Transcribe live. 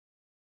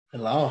They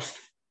lost.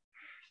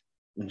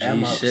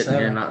 G's sitting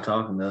here not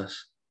talking to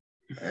us.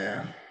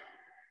 Yeah.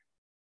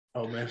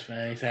 Ole Miss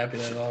fan, he's happy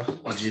they lost.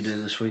 What'd you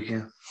do this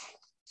weekend?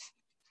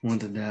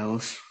 Went to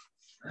Dallas.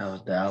 How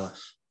was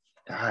Dallas?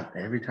 God,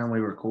 every time we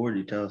record,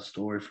 you tell a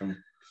story from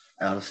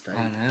out of state.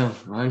 I know.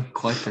 I'm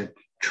quite the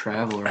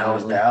traveler. How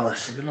was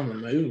Dallas? I've been on the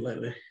move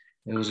lately.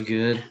 It was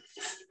good.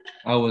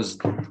 I was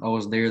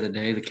there the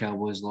day the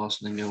Cowboys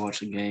lost and then go watch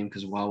the game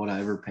because why would I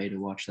ever pay to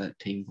watch that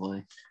team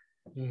play?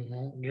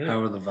 Mm-hmm. How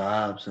were the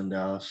vibes in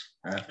Dallas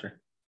after?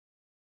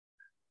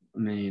 I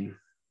mean,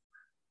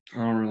 I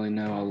don't really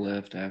know. I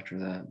left after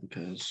that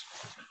because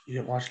You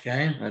didn't watch the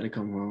game? I had to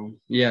come home.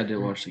 Yeah, I did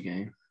watch the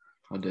game.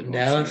 I did watch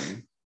Dallas? the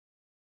game.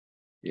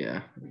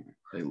 Yeah.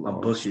 They My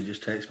lost. bookie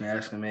just texted me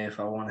asking me if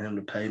I wanted him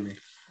to pay me.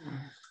 I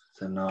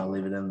said, no, I'll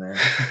leave it in there.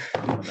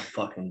 I'm going to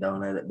fucking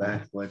donate it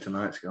back the way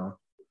tonight's going.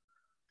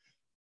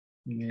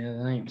 Yeah,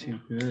 that ain't too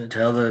good.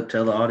 Tell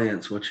the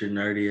audience what your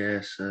nerdy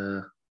ass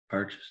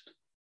purchased.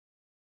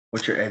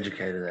 What's your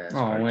educated ass?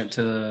 Oh, I went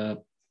to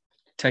the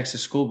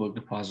Texas School Book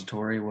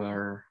Depository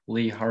where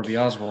Lee Harvey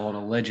Oswald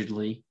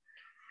allegedly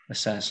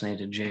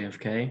assassinated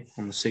JFK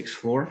on the 6th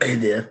floor. He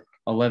did.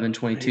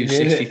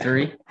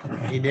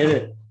 11/22/63. He did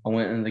it. I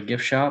went in the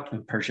gift shop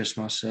and purchased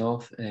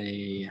myself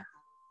a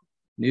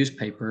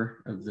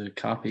newspaper of the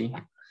copy,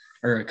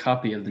 or a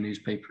copy of the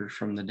newspaper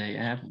from the day it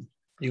happened.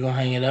 You gonna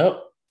hang it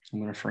up? I'm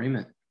going to frame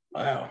it,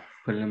 Wow.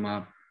 put it in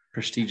my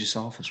prestigious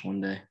office one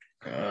day.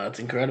 That's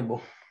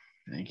incredible.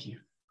 Thank you.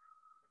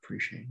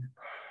 Appreciate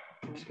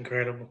it. It's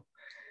incredible.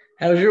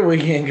 How was your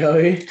weekend,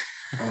 Cohea?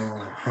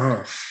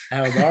 Uh-huh.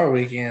 How was our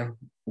weekend?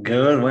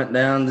 Good. Went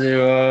down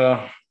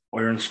to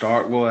we were in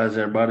Starkville, as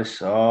everybody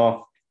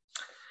saw.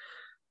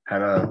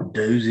 Had a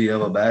doozy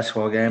of a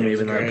basketball game,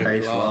 even though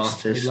Pace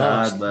lost his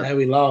side. But now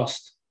we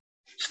lost.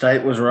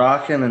 State was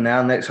rocking, and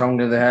now next home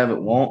game they have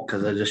it won't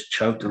because they just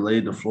choked the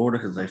lead to Florida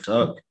because they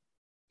suck.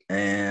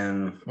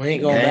 And We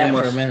ain't going back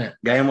for a minute.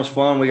 Game was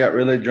fun. We got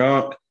really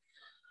drunk.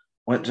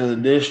 Went to the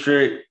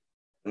district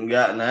and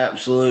got an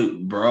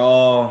absolute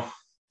brawl.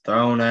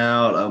 Thrown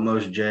out,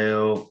 almost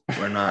jail.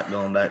 We're not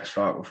going back to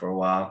Starkville for a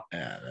while.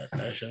 Yeah,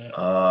 that's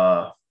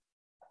right.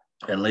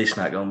 At least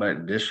not going back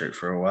to district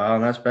for a while.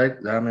 And that's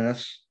basically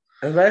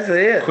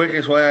it. the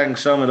quickest way I can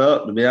sum it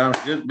up, to be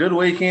honest. Good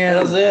weekend.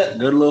 That's it.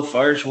 Good little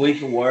first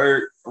week of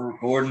work for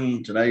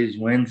recording. Today's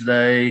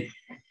Wednesday.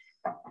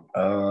 That's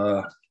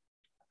all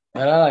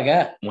I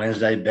got.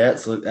 Wednesday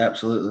bets look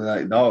absolutely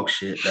like dog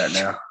shit right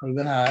now. We've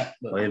been hot.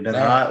 We've been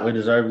hot. We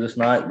deserve this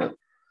night, but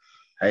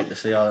hate to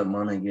see all that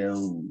money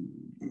go.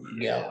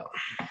 Yeah.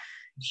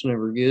 It's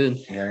never good.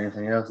 You got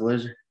anything else,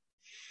 Lizzie?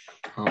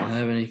 I don't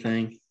have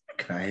anything.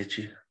 Can I hit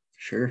you?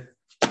 Sure.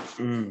 I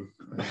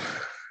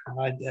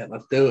like that.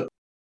 Let's do it.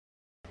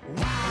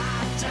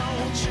 Why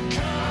don't you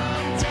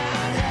come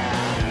down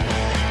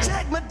here?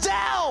 Take me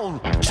down.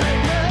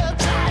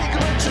 Take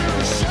me to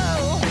the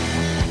show.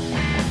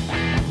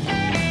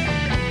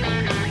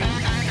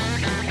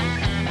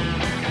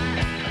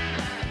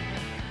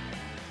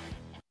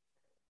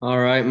 All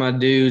right, my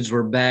dudes,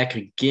 we're back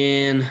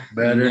again.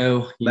 Better.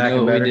 You Back know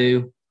and what better. we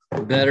do.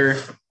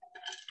 Better.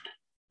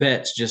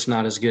 Bet's just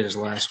not as good as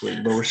last week,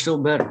 but we're still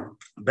better.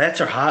 Bets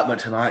are hot, but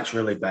tonight's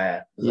really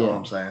bad. Is all Yeah.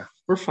 I'm saying.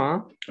 We're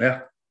fine.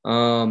 Yeah.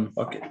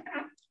 Okay.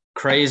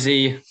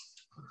 Crazy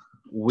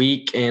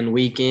week and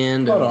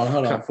weekend. Hold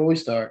on. Before we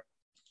start,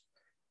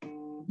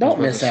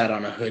 don't miss out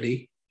on a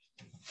hoodie.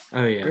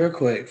 Oh, yeah. Real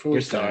quick, before we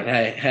Good start.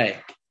 time. Hey.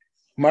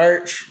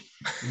 Merch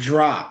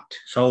dropped.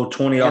 Sold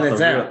 20 off And the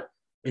it's rip. out.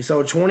 We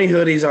sold 20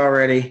 hoodies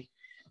already.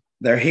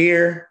 They're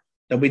here.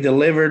 They'll be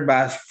delivered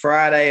by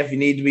Friday. If you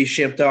need to be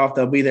shipped off,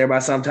 they'll be there by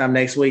sometime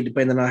next week,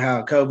 depending on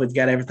how COVID's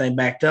got everything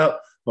backed up.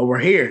 But we're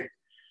here.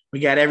 We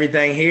got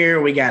everything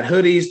here. We got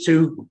hoodies,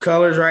 2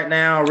 colors right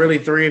now, really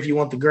 3 if you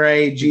want the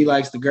gray. G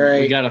likes the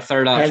gray. We got a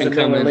third option Hasn't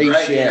been coming.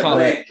 released yet, Call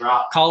but it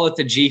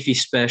the Geefy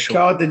special.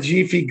 call it the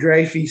Geefy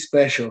Grafy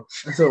Special.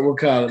 That's what we'll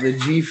call it, the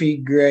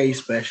Geefy Gray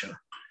Special.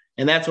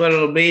 And that's what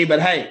it'll be.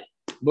 But, hey,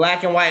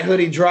 black and white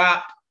hoodie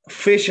dropped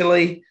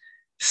officially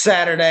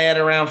Saturday at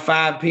around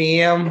 5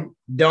 p.m.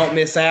 Don't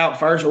miss out.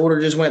 First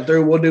order just went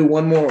through. We'll do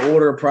one more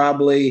order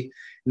probably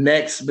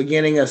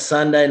beginning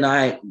Sunday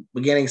night,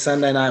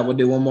 we'll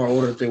do one more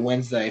order through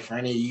Wednesday for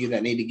any of you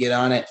that need to get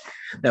on it,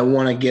 that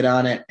want to get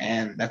on it.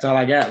 And that's all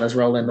I got. Let's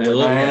roll into They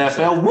look-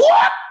 NFL.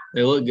 What?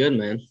 They look good,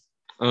 man.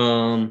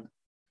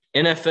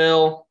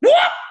 NFL,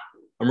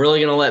 I'm really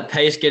going to let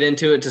Pace get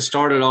into it to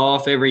start it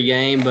off every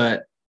game,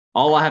 but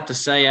all I have to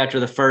say after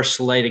the first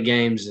slate of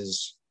games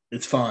is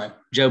It's fun.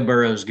 Joe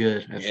Burrow's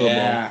good at football.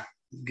 Yeah,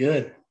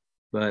 good.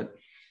 But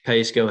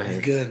Pace, go It's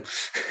ahead. good.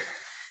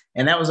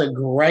 And that was a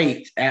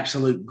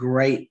absolute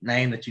great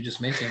name that you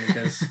just mentioned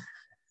because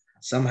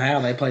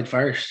somehow they played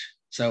first.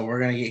 So we're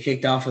going to get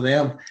kicked off with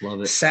them.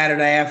 Love it.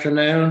 Saturday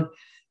afternoon,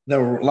 the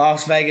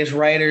Las Vegas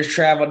Raiders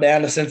traveled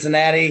down to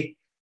Cincinnati.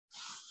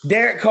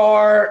 Derek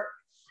Carr,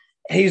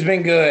 he's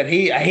been good.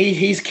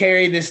 He's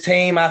carried this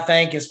team, I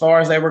think, as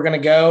far as they were going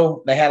to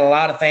go. They had a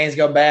lot of things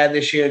go bad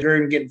this year.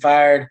 Gruden getting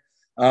fired.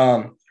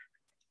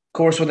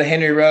 course, with the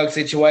Henry Ruggs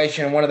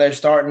situation, one of their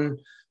starting,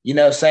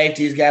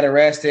 safeties got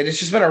arrested. It's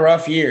just been a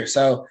rough year.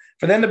 So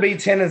for them to be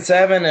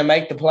 10-7 and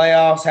make the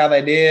playoffs, how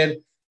they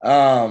did,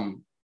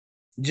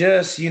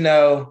 just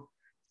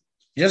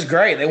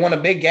great. They won a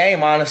big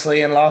game,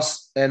 honestly, in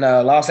Los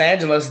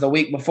Angeles the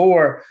week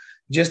before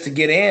just to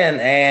get in,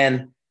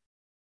 and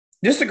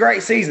just a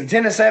great season.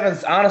 10-7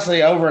 is honestly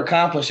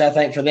overaccomplished, I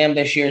think, for them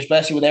this year,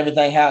 especially with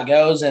everything how it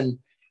goes. And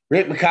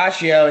Rick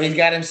Boccaccio, he's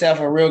got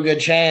himself a real good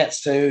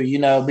chance to,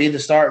 be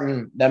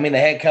the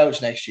head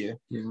coach next year.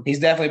 Yeah. He's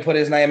definitely put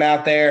his name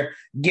out there.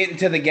 Getting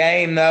to the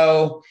game,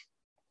 though,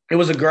 it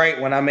was a great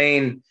one. I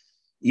mean,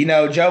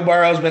 Joe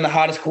Burrow's been the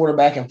hottest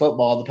quarterback in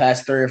football the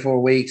past 3 or 4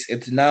 weeks.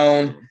 It's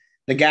known.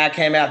 The guy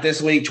came out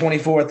this week,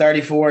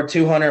 24-34,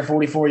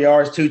 244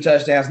 yards, 2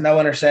 touchdowns, no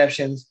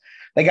interceptions.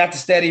 They got the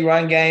steady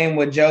run game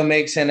with Joe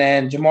Mixon,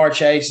 and Jamar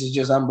Chase is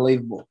just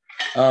unbelievable.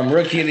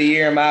 Rookie of the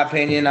year, in my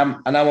opinion. I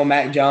know I'm a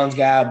Mac Jones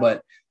guy,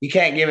 but you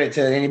can't give it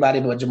to anybody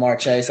but Jamar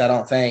Chase, I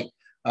don't think.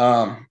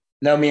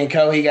 Me and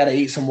Cohea got to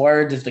eat some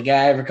words if the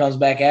guy ever comes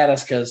back at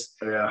us, because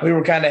we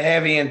were kind of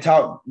heavy and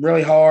talked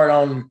really hard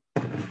on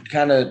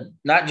kind of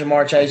not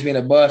Jamar Chase being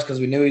a bust because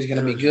we knew he was going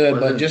to be good,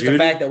 but just the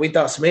fact that we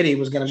thought Smitty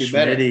was going to be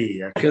better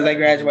because they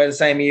graduated the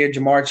same year.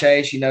 Jamar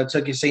Chase,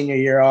 took his senior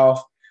year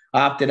off,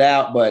 opted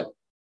out, but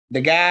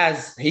the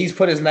guys, he's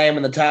put his name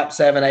in the top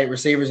 7-8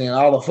 receivers in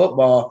all of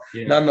football.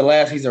 Yeah.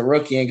 Nonetheless, he's a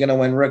rookie and going to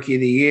win Rookie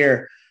of the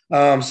Year.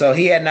 So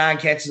he had 9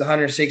 catches,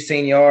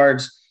 116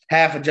 yards,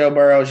 half of Joe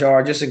Burrow's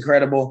yard, just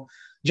incredible.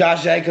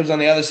 Josh Jacobs on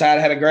the other side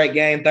had a great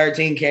game,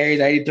 13 carries,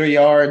 83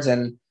 yards,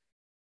 and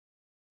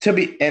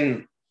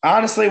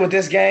honestly, with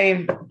this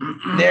game,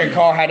 Derek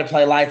Carr had to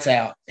play lights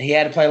out. He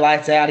had to play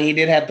lights out. He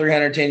did have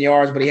 310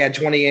 yards, but he had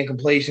 20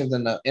 incompletions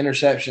and the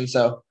interception.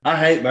 So I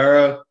hate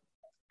Burrow.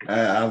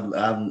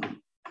 I've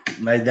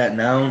made that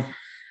known,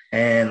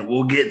 and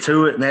we'll get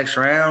to it next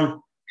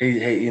round.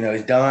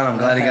 He's done. I'm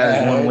glad he got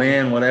his one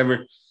win,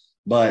 whatever.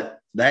 But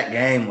that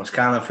game was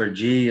kind of for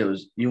G. It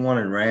was you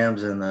wanted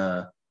Rams and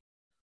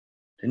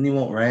didn't you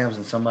want Rams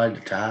and somebody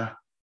to tie?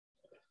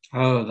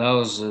 Oh, that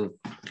was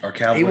or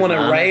Cowboys. He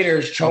wanted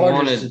Raiders,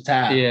 Chargers to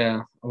tie.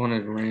 Yeah, I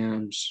wanted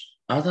Rams.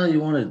 I thought you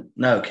wanted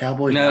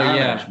Cowboys.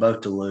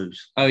 Both to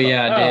lose. Oh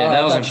yeah, I did.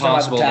 That was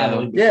impossible.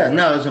 Yeah,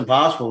 no, it was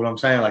impossible. But I'm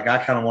saying, I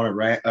kind of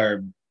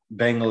wanted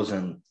Bengals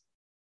and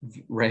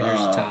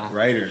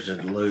Raiders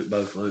to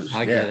both lose.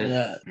 I get it.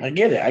 Yeah, I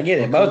get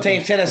it. Both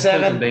teams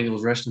 10-7.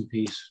 Bengals, rest in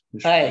peace.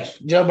 Hey,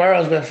 Joe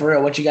Burrow's been for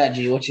real. What you got,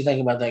 G? What you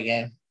think about that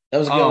game? That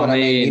was a good one. I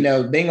mean,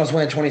 Bengals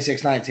win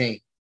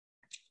 26-19.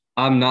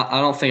 I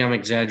don't think I'm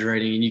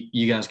exaggerating, and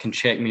you guys can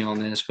check me on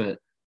this, but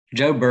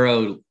Joe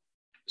Burrow,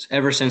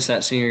 ever since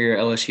that senior year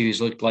at LSU,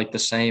 he's looked like the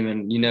same.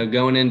 And,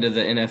 going into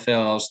the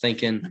NFL, I was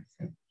thinking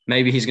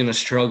maybe he's going to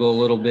struggle a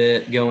little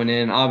bit going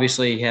in.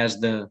 Obviously, he has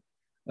the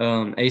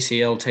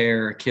ACL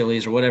tear,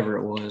 Achilles, or whatever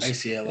it was.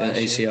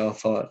 ACL, I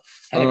thought.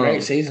 Had a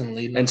great season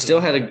leading. And still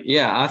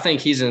I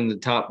think he's in the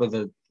top of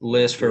the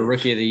list for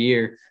Rookie of the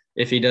Year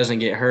if he doesn't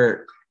get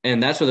hurt.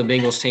 And that's with a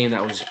Bengals team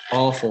that was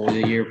awful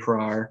the year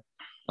prior.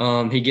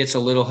 He gets a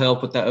little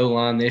help with the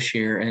O-line this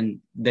year, and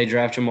they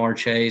draft Jamar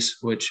Chase,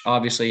 which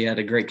obviously he had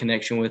a great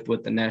connection with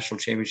the national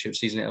championship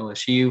season at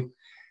LSU.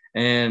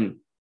 And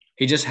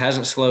he just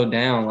hasn't slowed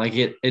down.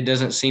 It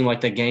doesn't seem like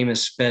the game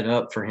is sped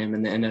up for him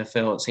in the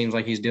NFL. It seems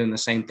like he's doing the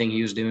same thing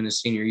he was doing his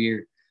senior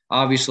year.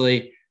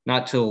 Obviously,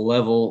 not to the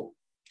level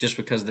just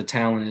because the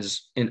talent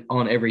is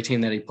on every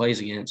team that he plays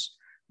against.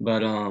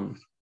 But,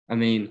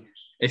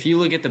 if you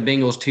look at the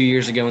Bengals 2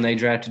 years ago when they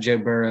drafted Joe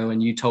Burrow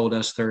and you told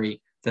us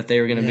three that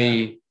they were going to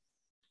be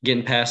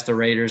getting past the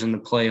Raiders in the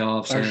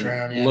playoffs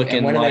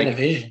looking and like –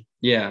 division.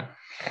 Yeah.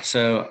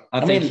 So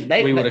I think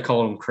we would have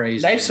called them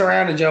crazy. They've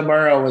surrounded Joe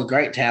Burrow with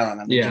great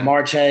talent.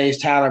 Jamar Chase,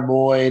 Tyler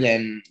Boyd,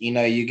 and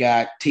you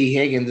got T.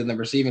 Higgins in the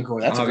receiving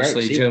corps. That's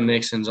obviously a great Joe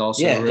Mixon's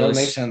also really Joe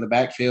Mixon in the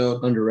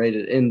backfield,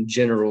 underrated in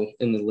general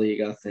in the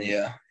league, I think.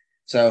 Yeah.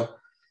 So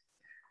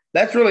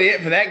that's really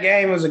it for that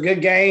game. It was a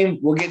good game.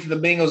 We'll get to the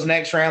Bengals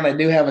next round. They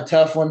do have a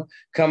tough one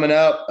coming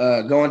up,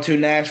 going to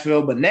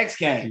Nashville. But next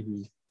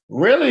game,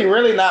 really,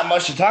 really not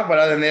much to talk about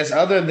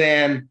other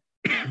than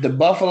the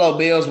Buffalo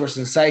Bills were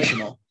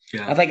sensational.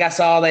 Yeah. I think I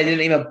saw they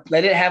didn't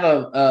have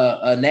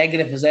a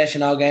negative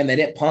possession all game. They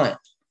didn't punt.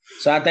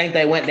 So I think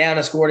they went down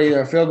and scored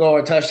either a field goal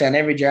or a touchdown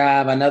every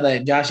drive. I know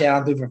that Josh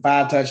Allen threw for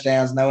 5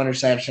 touchdowns, no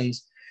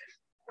interceptions.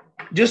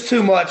 Just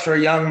too much for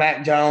young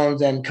Mac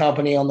Jones and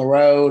company on the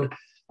road.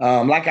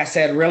 Like I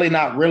said, really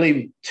not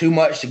really too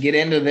much to get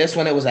into this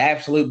one. It was an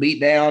absolute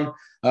beatdown.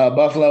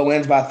 Buffalo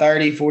wins by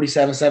 30,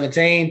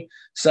 47-17.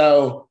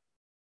 So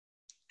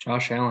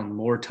Josh Allen,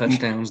 more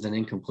touchdowns than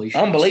incompletions.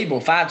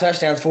 Unbelievable. 5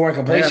 touchdowns, 4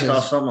 incompletions. I saw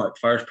something like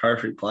first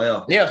perfect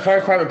playoff. Yeah,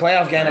 first perfect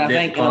playoff game, I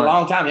think, in a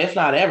long time, if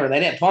not ever.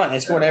 They didn't punt. They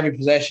scored every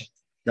possession.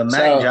 The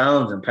Mac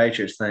Jones and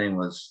Patriots thing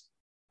was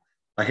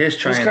Like his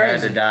train had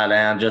crazy. to die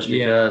down just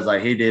because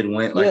like he did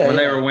win. Like when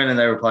they were winning,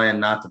 they were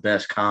playing not the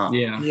best comp.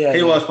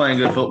 He was playing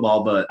good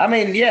football, but I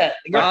mean,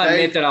 I'll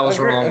admit that I was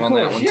wrong on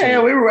that one. Yeah,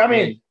 we were. I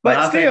mean, but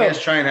I still, think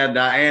his train had to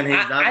die, and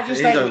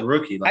he's a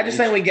rookie. Like, I just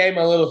think we gave him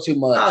a little too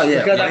much. Oh,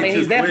 yeah, because I mean, too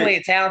he's definitely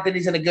quick. talented.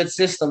 He's in a good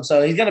system,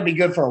 so he's going to be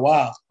good for a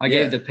while. I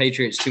gave the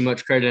Patriots too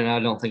much credit, and I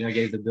don't think I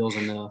gave the Bills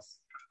enough.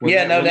 No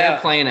doubt. They're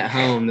playing at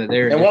home, that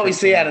they're. And what we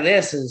see out of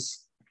this is,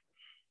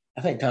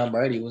 I think Tom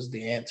Brady was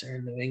the answer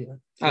in New England.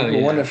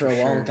 People wondered for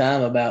a long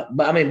time about,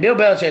 but I mean, Bill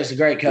Belichick's a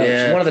great coach.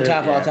 Yeah, one of the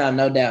top all time,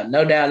 no doubt.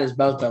 No doubt is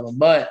both of them.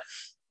 But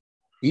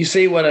you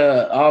see what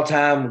a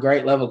all-time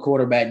great level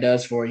quarterback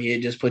does for you.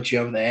 It just puts you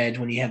over the edge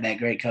when you have that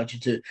great coaching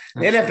too.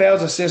 The NFL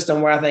is a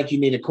system where I think you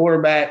need a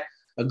quarterback,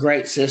 a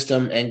great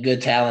system, and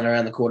good talent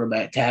around the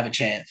quarterback to have a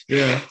chance.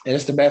 Yeah. And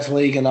it's the best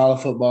league in all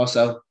of football.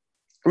 So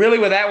really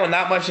with that one,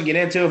 not much to get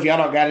into. If y'all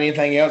don't got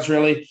anything else,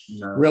 really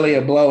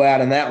a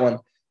blowout in that one.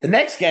 The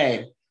next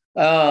game,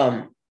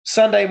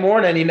 Sunday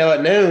morning,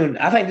 at noon,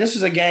 I think this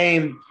was a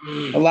game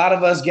a lot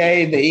of us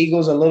gave the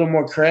Eagles a little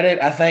more credit,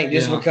 I think,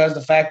 just because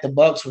the fact the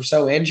Bucs were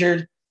so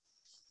injured.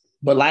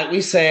 But like we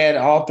said,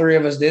 all three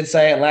of us did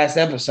say it last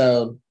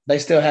episode, they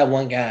still have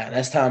one guy.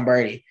 That's Tom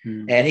Brady.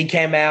 And he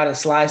came out and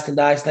sliced and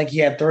diced. I think he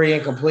had 3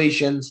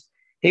 incompletions.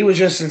 He was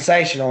just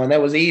sensational, and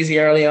that was easy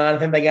early on. I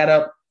think they got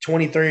up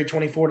 23 or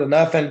 24 to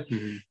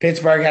nothing.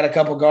 Pittsburgh had a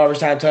couple garbage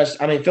time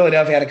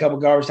Philadelphia had a couple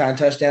garbage time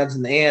touchdowns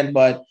in the end.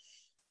 But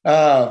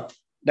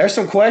there's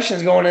some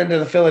questions going into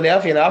the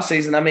Philadelphia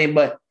offseason. I mean,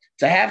 but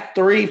to have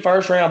 3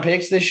 first-round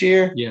picks this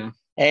year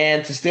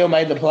and to still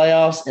make the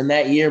playoffs in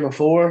that year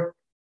before,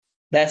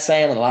 that's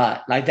saying a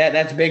lot. Like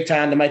that's big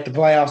time to make the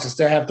playoffs and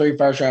still have 3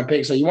 first-round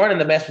picks. So you weren't in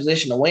the best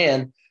position to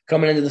win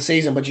coming into the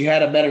season, but you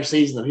had a better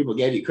season than people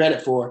gave you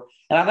credit for.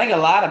 And I think a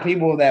lot of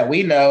people that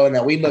we know and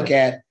that we look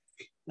at,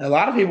 a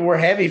lot of people were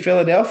heavy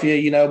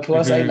Philadelphia,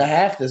 plus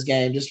 8.5 this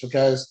game just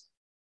because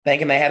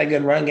thinking they had a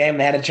good run game,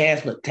 they had a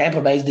chance, but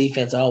Tampa Bay's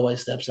defense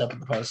always steps up in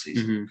the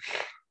postseason.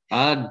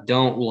 I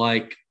don't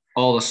like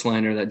all the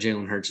slander that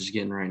Jalen Hurts is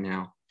getting right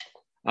now.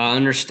 I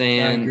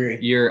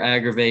understand you're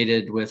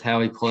aggravated with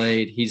how he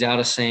played. He's out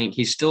of sync.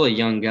 He's still a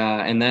young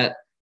guy. And that,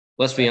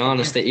 let's be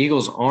honest, the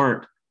Eagles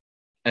aren't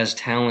as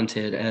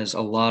talented as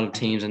a lot of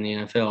teams in the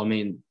NFL. I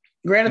mean,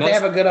 granted, they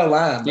have a good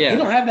O-line, but you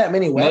don't have that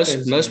many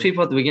weapons. Most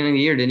people at the beginning of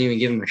the year didn't even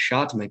give him a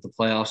shot to make the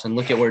playoffs, and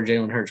look at where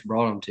Jalen Hurts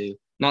brought him to.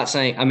 Not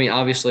saying – I mean,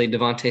 obviously,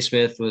 Devontae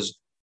Smith was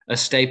a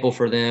staple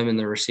for them in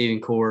the receiving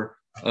core,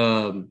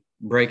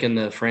 breaking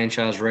the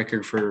franchise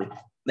record for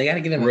they got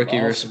to get him rookie.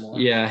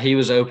 Yeah, he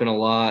was open a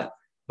lot.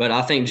 But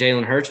I think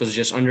Jalen Hurts was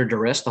just under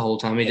duress the whole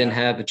time. He didn't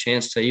have a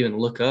chance to even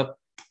look up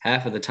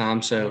half of the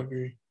time. So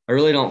I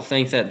really don't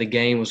think that the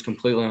game was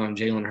completely on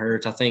Jalen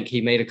Hurts. I think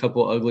he made a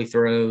couple of ugly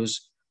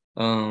throws,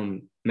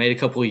 made a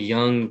couple of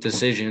young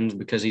decisions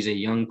because he's a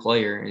young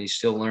player and he's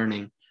still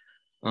learning.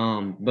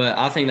 But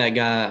I think that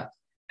guy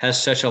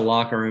has such a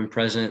locker room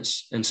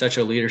presence and such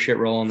a leadership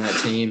role on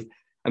that team.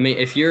 I mean,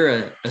 if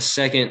you're a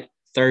second,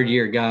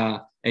 third-year guy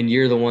and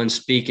you're the one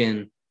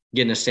speaking,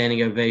 getting a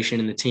standing ovation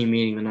in the team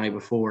meeting the night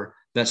before,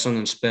 that's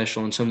something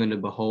special and something to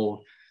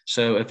behold.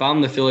 So if I'm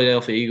the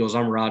Philadelphia Eagles,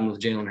 I'm riding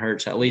with Jalen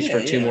Hurts at least for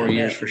 2 more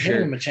years for sure.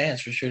 Give him a chance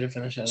for sure to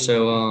finish out.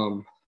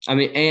 So, I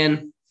mean,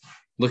 and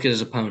look at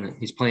his opponent.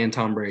 He's playing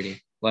Tom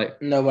Brady.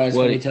 Like nobody's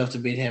going to be tough to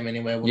beat him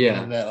anyway. We'll get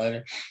into that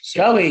later.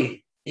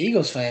 Joey,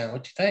 Eagles fan,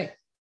 what do you think?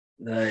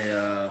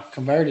 They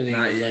converted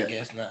Eagles, yet. I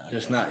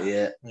guess. Not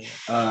yet.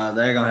 They're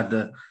going to have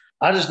to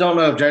 – I just don't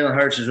know if Jalen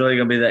Hurts is really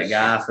going to be that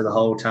guy for the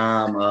whole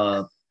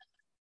time.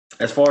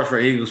 As far as for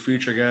Eagles'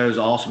 future goes,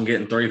 awesome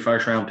getting 3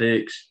 first-round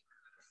picks.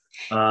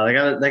 They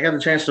got a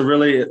chance to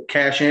really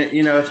cash in.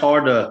 It's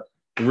hard to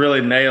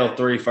really nail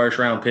 3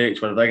 first-round picks,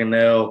 but if they can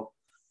nail,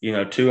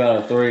 2 out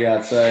of 3,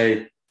 I'd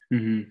say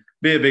be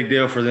a big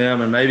deal for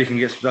them and maybe can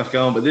get some stuff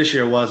going. But this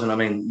year wasn't. I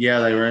mean, they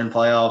were in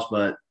playoffs,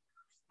 but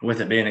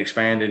with it being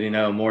expanded,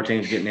 more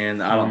teams getting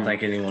in, I don't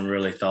think anyone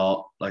really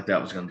thought like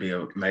that was going to be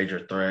a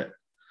major threat.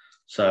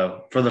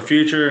 So for the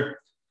future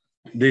 –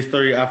 I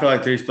feel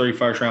like these 3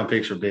 first-round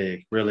picks are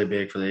big, really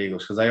big for the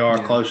Eagles because they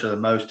are closer than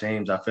most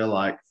teams, I feel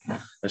like,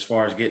 as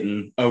far as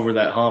getting over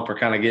that hump or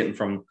kind of getting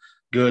from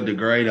good to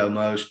great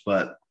almost.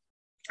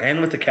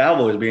 And with the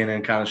Cowboys being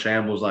in kind of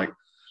shambles, like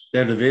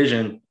their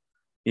division,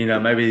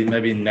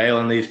 maybe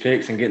nailing these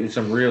picks and getting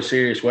some real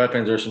serious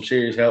weapons or some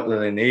serious help that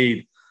they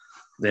need,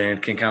 then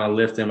can kind of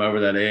lift them over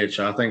that edge.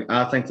 So I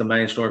think the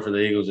main story for the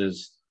Eagles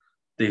is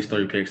these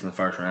 3 picks in the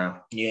first round.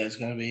 Yeah, it's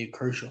going to be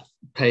crucial.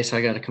 Pace,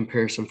 I got a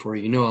comparison for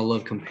you. I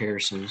love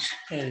comparisons.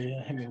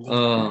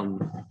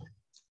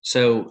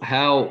 So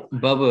how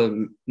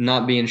Bubba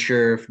not being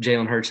sure if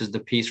Jalen Hurts is the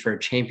piece for a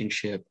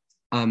championship,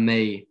 I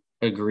may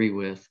agree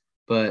with.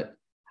 But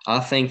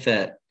I think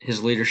that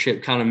his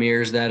leadership kind of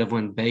mirrors that of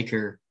when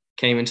Baker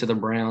came into the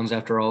Browns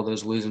after all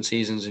those losing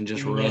seasons and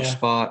just rough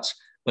spots.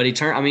 But he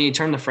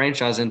turned the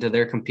franchise into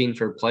they're competing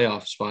for a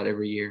playoff spot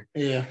every year.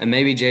 Yeah. And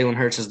maybe Jalen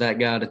Hurts is that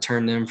guy to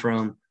turn them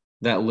from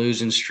that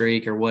losing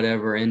streak or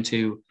whatever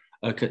into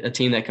a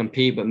team that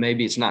compete, but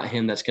maybe it's not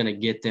him that's going to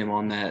get them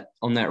on that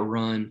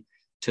run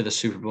to the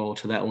Super Bowl,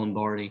 to that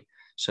Lombardi.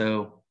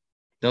 So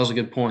that was a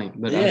good point.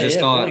 But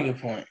really good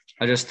point.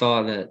 I just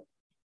thought that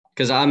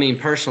because, I mean,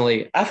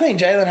 personally, I think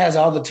Jalen has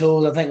all the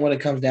tools. I think when it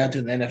comes down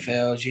to the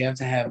NFL is you have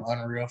to have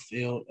unreal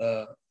field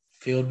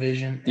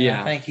vision. And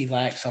I think he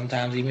lacks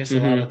sometimes. He missed a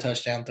lot of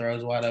touchdown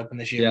throws wide open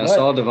this year. Yeah, but I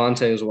saw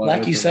Devontae was wide open.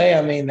 Like you say,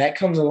 I mean, that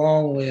comes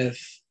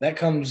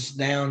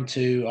down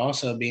to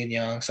also being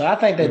young. So I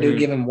think they do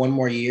give him one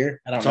more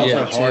year. I don't It's know. also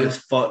about hard two. as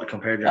fuck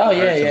compared to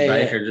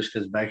Baker just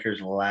because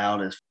Baker's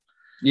loud as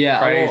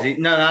crazy.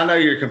 No, I know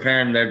you're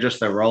comparing their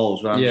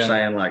roles, but I'm just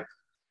saying, like,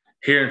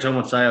 hearing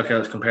someone say, okay,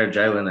 let's compare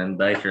Jalen and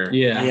Baker.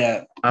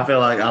 Yeah. I feel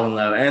like, I don't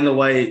know. And the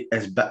way,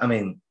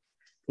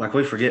 like,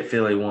 we forget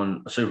Philly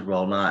won a Super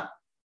Bowl not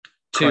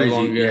too crazy.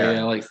 long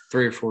ago. Like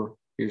 3 or 4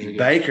 years ago.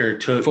 Baker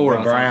took the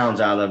Browns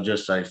out of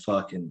just a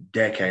fucking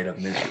decade of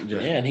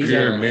misery.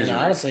 And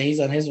honestly, he's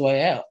on his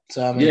way out.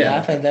 So, I mean,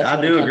 I think that's I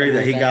do agree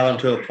that he got them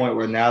to a point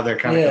where now they're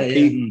kind of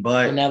competing,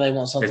 but now they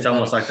want something it's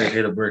almost like they've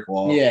hit a brick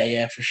wall.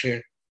 Yeah, for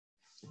sure.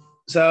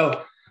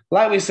 So,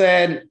 like we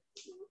said,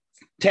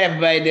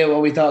 Tampa Bay did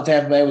what we thought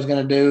Tampa Bay was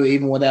going to do,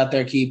 even without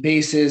their key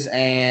pieces.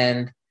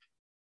 And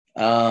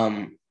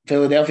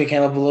Philadelphia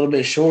came up a little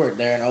bit short.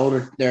 They're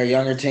a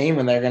younger team,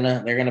 and they're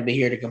gonna be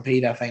here to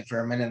compete, I think, for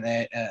a minute in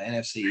the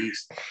NFC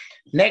East.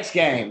 Next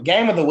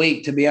game of the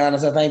week. To be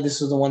honest, I think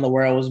this was the one the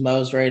world was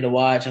most ready to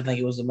watch. I think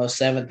it was the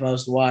seventh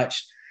most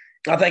watched.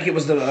 I think it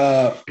was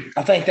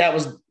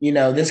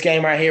this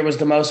game right here was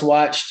the most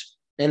watched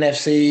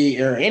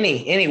NFC or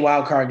any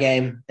wild card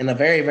game in a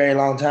very, very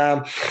long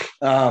time.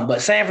 But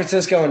San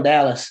Francisco and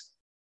Dallas.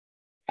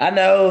 I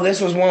know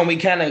this was one we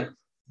kind of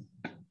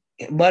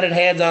butted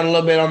heads on a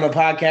little bit on the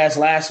podcast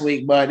last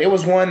week, but it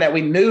was one that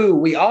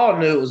we all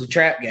knew it was a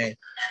trap game.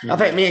 I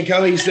think me and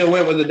Cohea still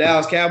went with the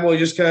Dallas Cowboys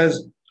just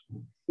because,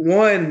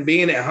 one,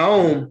 being at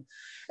home,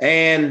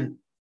 and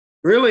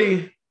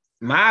really,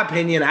 my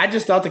opinion, I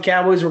just thought the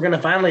Cowboys were going to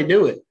finally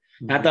do it.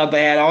 I thought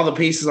they had all the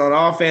pieces on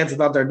offense. I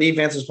thought their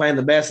defense was playing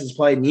the best it's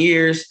played in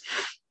years.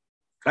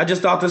 I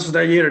just thought this was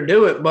their year to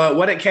do it. But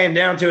what it came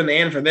down to in the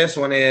end for this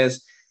one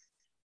is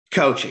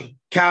coaching.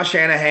 Kyle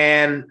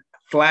Shanahan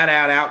flat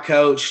out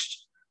outcoached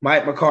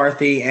Mike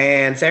McCarthy,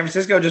 and San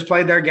Francisco just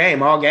played their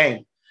game all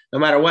game. No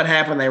matter what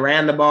happened, they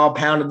ran the ball,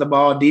 pounded the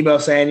ball.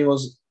 Deebo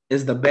Samuels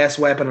is the best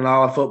weapon in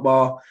all of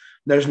football.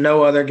 There's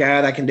no other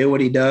guy that can do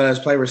what he does,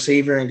 play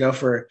receiver and go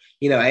for,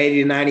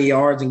 80 to 90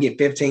 yards and get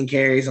 15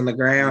 carries on the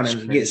ground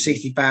and get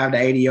 65 to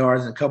 80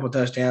 yards and a couple of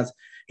touchdowns.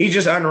 He's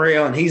just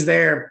unreal, and he's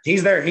their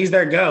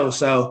go.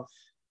 So,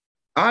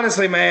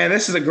 honestly, man,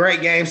 this is a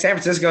great game. San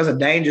Francisco is a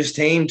dangerous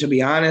team, to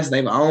be honest.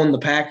 They've owned the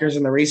Packers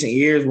in the recent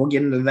years. We'll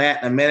get into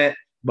that in a minute.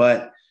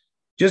 But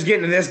just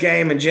getting to this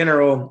game in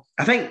general,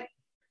 I think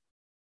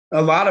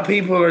a lot of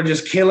people are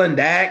just killing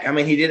Dak. I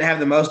mean, he didn't have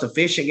the most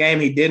efficient game.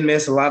 He did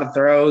miss a lot of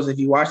throws if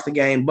you watch the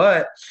game.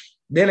 But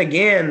then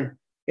again,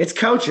 it's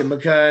coaching,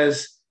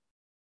 because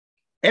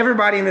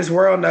everybody in this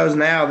world knows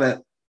now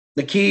that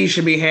the keys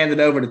should be handed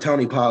over to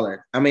Tony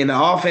Pollard. I mean,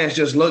 the offense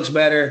just looks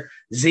better.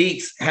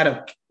 Zeke's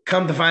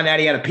come to find out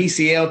he had a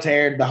PCL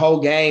tear the whole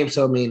game.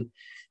 So, I mean,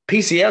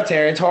 PCL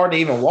tear, it's hard to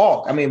even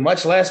walk. I mean,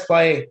 much less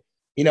play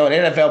an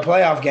NFL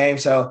playoff game.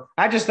 So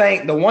I just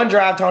think the one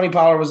drive Tony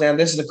Pollard was in,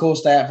 this is a cool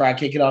stat before I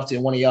kick it off to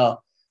one of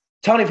y'all.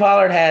 Tony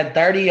Pollard had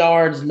 30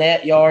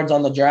 net yards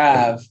on the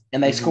drive,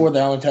 and they scored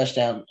their only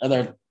touchdown.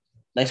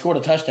 They scored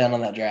a touchdown on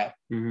that drive.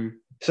 Mm-hmm.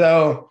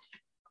 So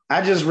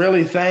I just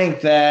really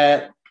think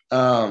that they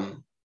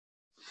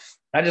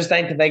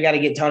got to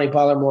get Tony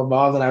Pollard more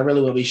involved, and I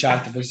really would be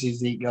shocked if we see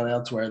Zeke go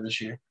elsewhere this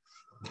year.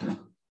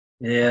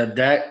 Yeah,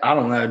 Dak, I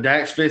don't know.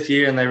 Dak's fifth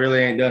year, and they really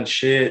ain't done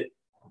shit.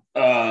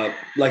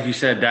 Like you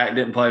said, Dak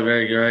didn't play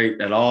very great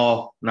at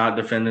all, not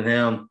defending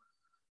him.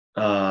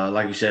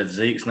 Like you said,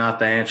 Zeke's not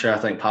the answer. I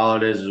think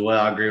Pollard is as well.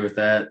 I agree with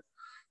that.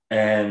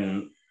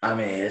 And, I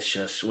mean, it's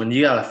just when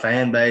you got a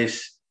fan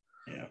base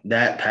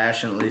that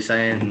passionately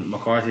saying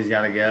McCarthy's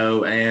got to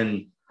go,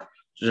 and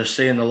just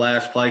seeing the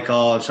last play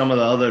call and some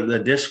of the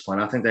discipline.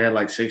 I think they had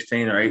like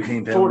 16 or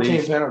 18 penalties.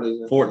 14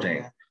 penalties.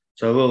 14.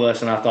 So a little less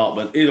than I thought.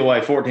 But either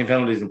way, 14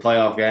 penalties in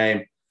playoff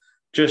game.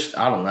 Just,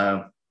 I don't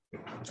know.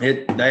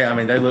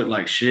 They looked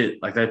like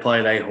shit. Like they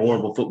played a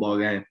horrible football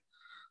game.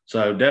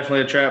 So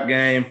definitely a trap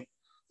game.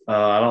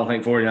 I don't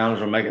think 49ers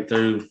will make it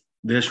through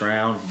this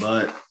round,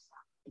 but,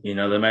 they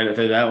made it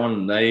through that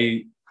one.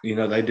 They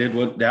did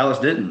what Dallas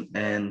didn't.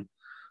 And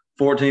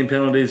 14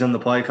 penalties in the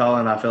play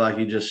calling, I feel like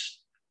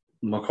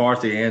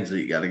McCarthy and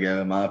Zeke got to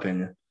go, in my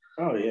opinion.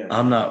 Oh, yeah.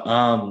 I'm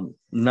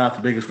not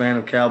the biggest fan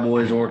of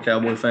Cowboys or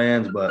Cowboy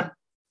fans, but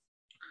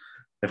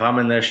if I'm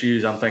in their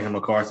shoes, I'm thinking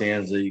McCarthy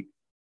and Zeke.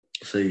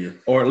 See you.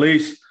 Or at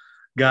least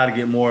got to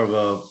get more of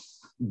a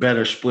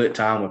better split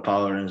time with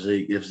Pollard and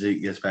Zeke if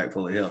Zeke gets back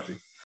fully healthy.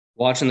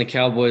 Watching the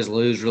Cowboys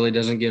lose really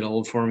doesn't get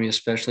old for me,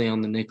 especially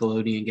on the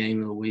Nickelodeon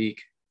game of the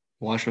week.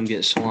 Watch them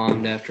get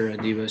slimed after a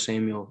Deebo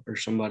Samuel or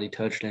somebody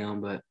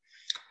touchdown. But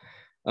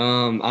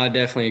I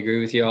definitely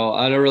agree with y'all.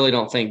 I really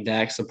don't think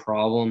Dak's the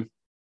problem.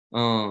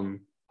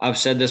 I've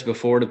said this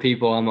before to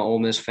people. I'm an Ole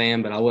Miss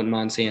fan, but I wouldn't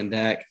mind seeing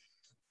Dak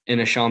in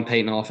a Sean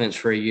Payton offense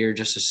for a year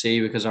just to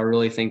see, because I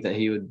really think that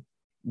he would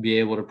be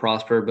able to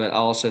prosper. But I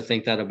also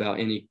think that about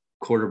any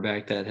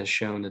quarterback that has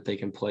shown that they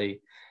can play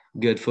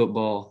good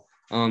football,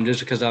 just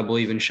because I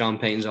believe in Sean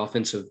Payton's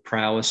offensive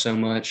prowess so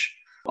much.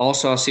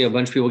 Also, I see a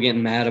bunch of people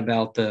getting mad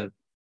about the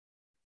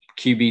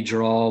QB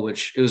draw,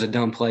 which it was a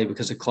dumb play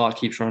because the clock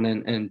keeps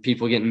running, and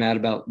people getting mad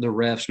about the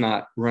refs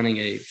not running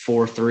a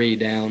 4-3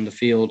 down the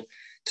field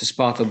to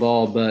spot the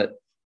ball. But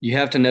you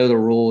have to know the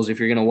rules if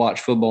you're going to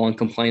watch football and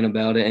complain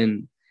about it.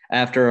 And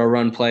after a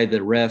run play,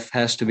 the ref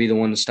has to be the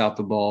one to stop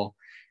the ball.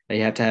 They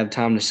have to have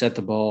time to set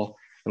the ball.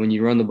 And when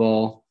you run the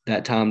ball,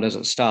 that time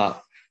doesn't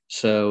stop.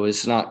 So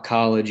it's not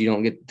college. You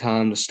don't get the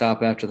time to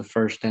stop after the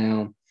first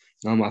down.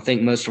 I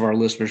think most of our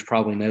listeners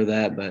probably know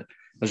that, but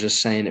I was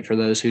just saying it for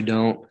those who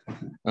don't.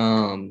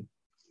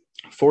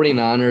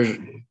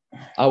 49ers,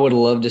 I would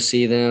love to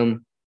see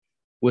them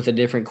with a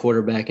different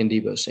quarterback in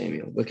Deebo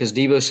Samuel, because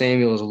Deebo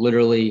Samuel is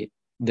literally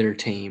their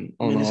team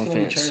on offense. It's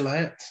going to be Trey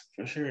Lance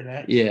for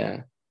sure.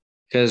 Yeah,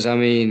 because,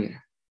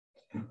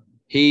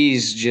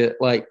 he's just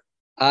like,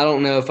 I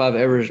don't know if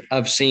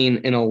I've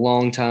seen in a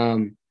long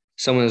time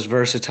someone as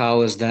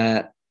versatile as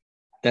that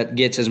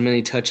gets as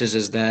many touches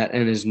as that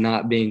and is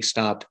not being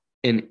stopped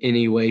in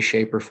any way,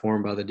 shape, or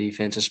form by the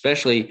defense,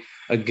 especially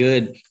a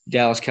good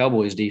Dallas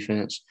Cowboys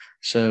defense.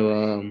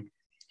 So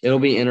it'll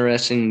be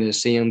interesting to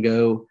see him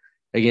go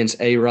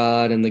against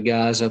A-Rod and the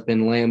guys up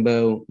in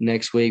Lambeau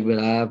next week, but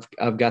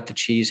I've got the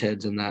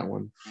cheeseheads in that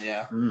one.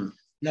 Yeah,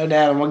 no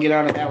doubt, and we'll get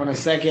on to that one in a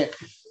second.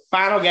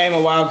 Final game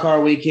of Wild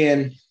Card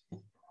Weekend.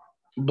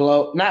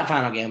 Not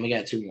final game, we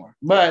got two more,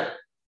 but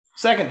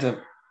second to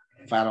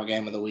final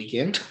game of the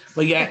weekend.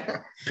 We got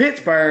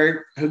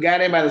Pittsburgh, who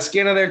got in by the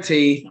skin of their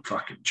teeth,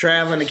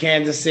 traveling to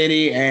Kansas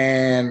City,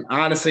 and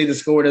honestly, the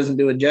score doesn't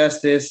do it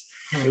justice.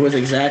 It was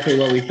exactly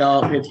what we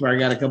thought. Pittsburgh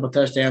got a couple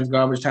touchdowns,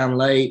 garbage time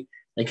late.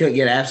 They couldn't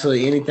get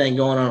absolutely anything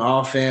going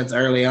on offense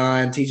early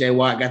on. T.J.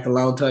 Watt got the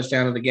lone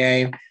touchdown of the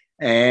game,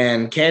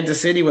 and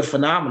Kansas City was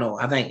phenomenal.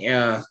 I think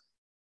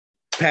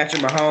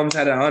Patrick Mahomes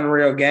had an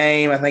unreal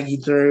game. I think he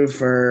threw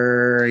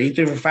for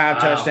 5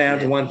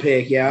 touchdowns and 1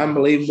 pick. Yeah,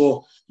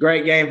 unbelievable.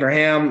 Great game for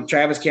him.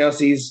 Travis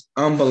Kelce's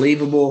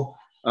unbelievable,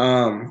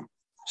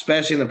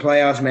 especially in the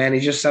playoffs, man.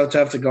 He's just so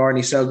tough to guard, and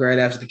he's so great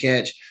after the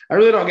catch. I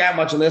really don't got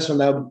much on this one,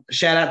 though.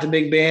 Shout out to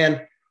Big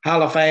Ben,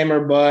 Hall of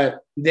Famer,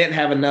 but didn't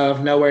have enough,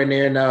 nowhere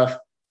near enough.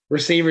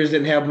 Receivers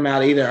didn't help him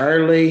out either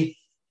early.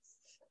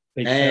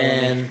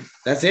 And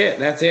that's it.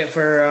 That's it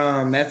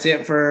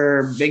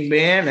for Big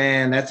Ben,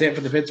 and that's it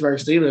for the Pittsburgh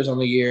Steelers on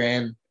the year.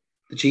 And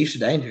the Chiefs are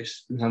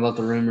dangerous. How about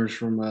the rumors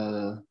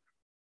from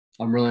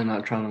I'm really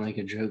not trying to make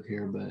a joke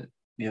here, but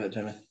give it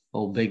to me.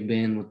 Old Big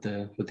Ben with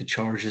the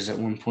charges at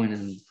one point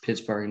in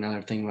Pittsburgh. Now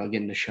they're thinking about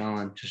getting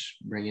Deshaun,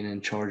 just bringing in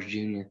Charles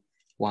Jr.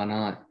 Why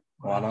not?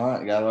 Why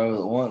not? Got away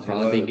with it once.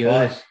 Probably be good.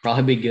 Twice.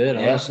 Probably be good.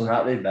 Yeah, honestly,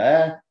 not be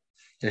bad.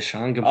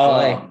 Deshaun can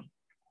play.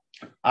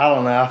 I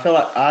don't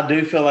know. I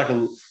do feel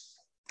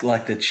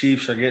like the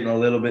Chiefs are getting a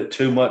little bit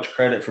too much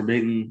credit for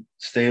beating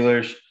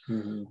Steelers.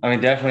 Mm-hmm. I mean,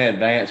 definitely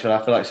advanced, but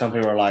I feel like some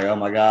people are like, oh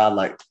my God,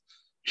 like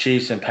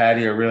Chiefs and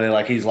Patty are really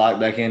like, he's locked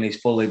back in,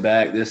 he's fully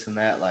back, this and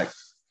that. Like,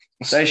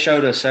 they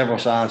showed us several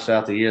signs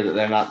throughout the year that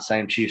they're not the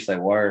same Chiefs they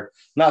were.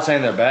 I'm not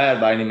saying they're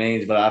bad by any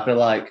means, but I feel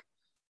like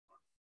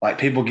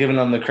people giving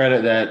them the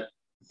credit that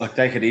like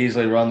they could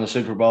easily run the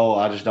Super Bowl.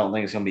 I just don't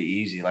think it's going to be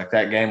easy. Like,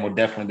 that game would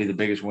definitely be the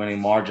biggest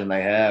winning margin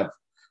they have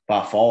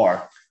by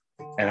far.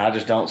 And I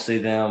just don't see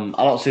them –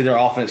 I don't see their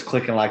offense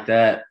clicking like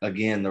that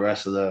again the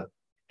rest of the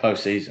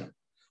postseason,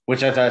 which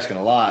that's asking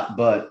a lot.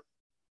 But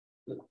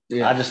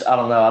yeah. I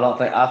don't know.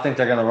 I think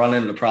they're going to run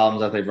into the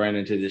problems that they've ran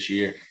into this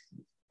year.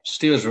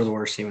 Steelers were the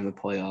worst team in the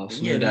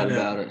playoffs. No doubt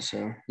about it.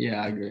 So,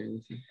 yeah, I agree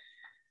with you.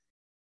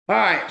 All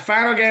right,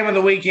 final game of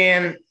the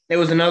weekend. It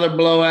was another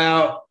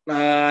blowout.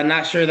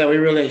 Not sure that we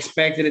really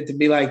expected it to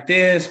be like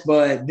this,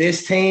 but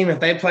this team,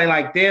 if they play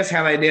like this,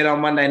 how they did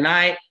on Monday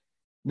night,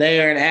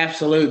 they are an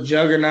absolute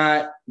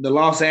juggernaut. The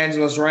Los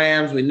Angeles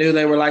Rams, we knew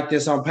they were like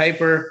this on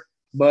paper,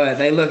 but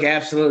they look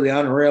absolutely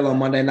unreal on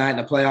Monday night in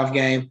a playoff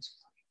game.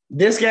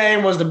 This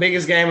game was the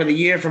biggest game of the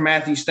year for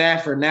Matthew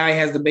Stafford. Now he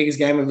has the biggest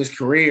game of his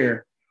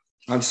career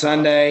on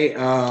Sunday.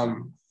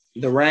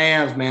 The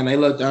Rams, man, they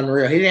looked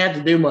unreal. He didn't have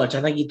to do much.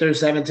 I think he threw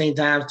 17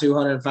 times,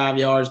 205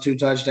 yards, 2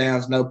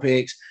 touchdowns, no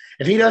picks.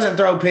 If he doesn't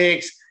throw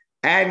picks,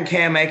 adding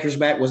Cam Akers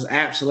back was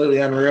absolutely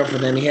unreal for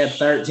them. He had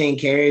 13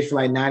 carries for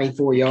like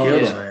 94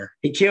 yards.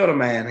 He killed a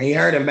man. He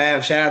hurt him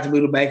bad. Shout out to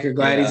Buda Baker.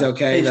 Glad he's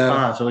okay. He's though.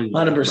 fine. So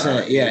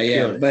 100%.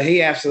 Yeah. But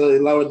he absolutely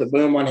lowered the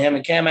boom on him.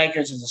 And Cam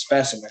Akers is a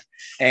specimen.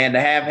 And to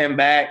have him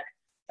back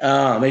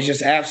is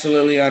just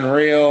absolutely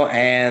unreal.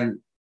 And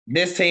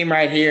this team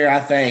right here, I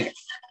think,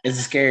 is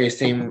the scariest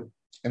team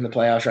in the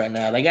playoffs right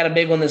now. They got a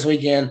big one this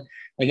weekend.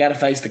 They got to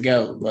face the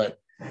GOAT. But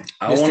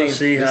I want to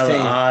see how the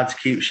odds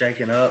keep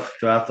shaking up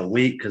throughout the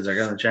week because they're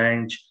going to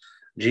change.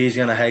 G's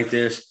going to hate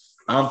this.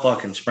 I'm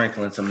fucking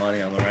sprinkling some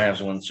money on the Rams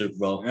to win the Super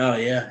Bowl. Oh,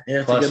 yeah.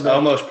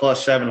 Almost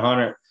plus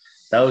 700.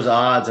 Those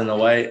odds and the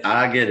way –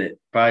 I get it.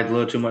 Probably a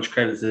little too much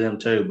credit to them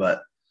too,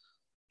 but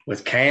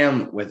with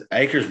Cam, with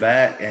Akers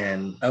back,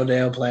 and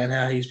Odell playing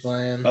how he's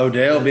playing.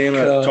 Odell being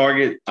a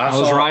target. I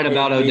was right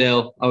about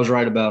Odell. I was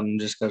right about him.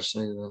 Just got to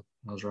say that.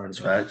 I was right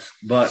about it.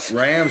 But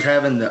Rams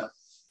having the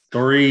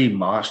 3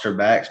 monster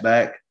backs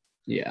back.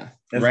 Yeah.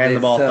 Ran the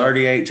ball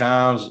 38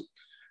 times.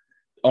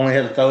 Only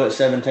had to throw it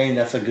 17.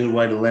 That's a good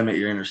way to limit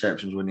your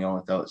interceptions when you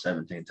only throw it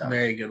 17 times.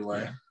 Very good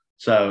way.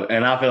 So,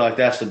 and I feel like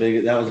that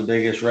was the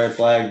biggest red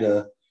flag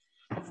to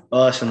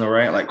us and the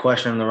Rams, like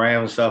questioning the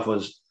Rams and stuff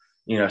was,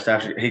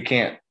 he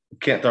can't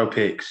throw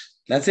picks.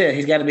 That's it.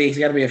 He's got to be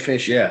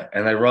efficient. Yeah,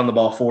 and they run the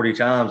ball 40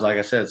 times. Like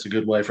I said, it's a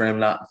good way for him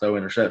not to throw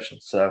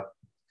interceptions. So,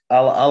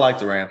 I like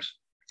the Rams.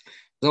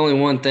 There's only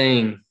one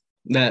thing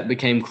that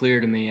became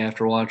clear to me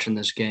after watching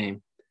this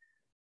game.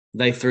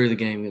 They threw the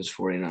game against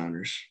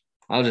 49ers.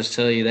 I'll just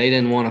tell you, they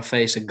didn't want to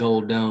face a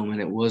gold dome,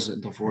 and it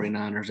wasn't the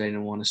 49ers. They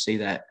didn't want to see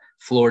that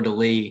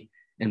fleur-de-lis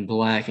in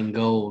black and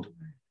gold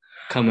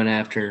coming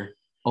after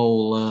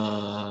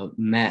old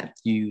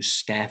Matthew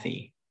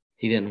Staffy.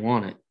 He didn't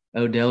want it.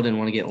 Odell didn't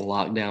want to get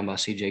locked down by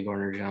C.J.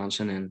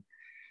 Gardner-Johnson and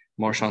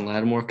Marshawn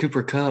Lattimore.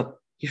 Cooper Kupp,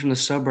 he's from the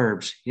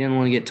suburbs. He didn't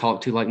want to get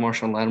talked to like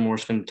Marshawn Lattimore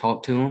was going to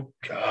talk to him.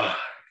 God.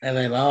 And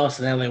they lost,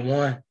 and now they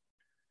won.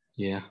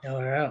 Yeah. Now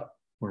we're out.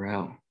 We're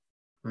out.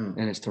 And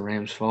it's the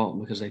Rams' fault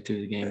because they threw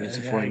the game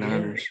against the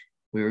 49ers.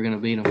 We were going to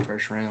beat them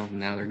first round, and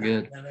now they're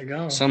good. Now they're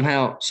gone.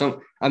 Somehow,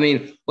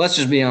 let's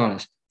just be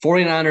honest.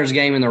 49ers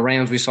game and the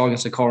Rams we saw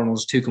against the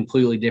Cardinals, 2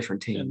 completely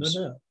different teams.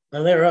 No doubt.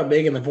 And they were up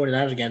big in the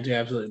 49ers game, too.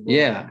 Absolutely.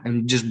 Yeah,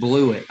 and just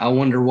blew it. I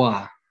wonder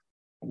why.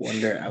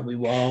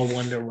 We all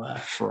wonder why.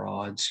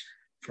 Frauds.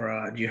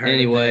 Fraud. You heard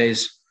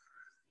Anyways,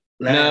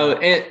 no,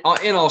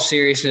 in all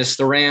seriousness,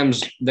 the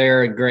Rams,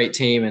 they're a great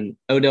team, and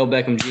Odell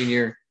Beckham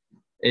Jr.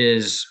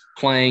 is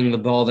playing the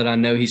ball that I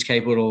know he's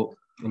capable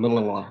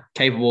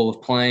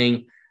of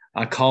playing.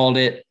 I called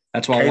it.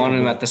 That's why I wanted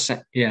him at the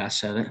Saints. Yeah, I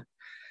said it.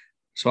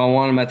 So I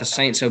want him at the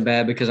Saints so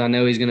bad because I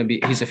know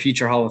he's a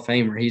future Hall of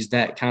Famer. He's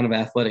that kind of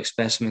athletic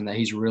specimen that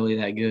he's really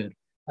that good.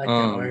 I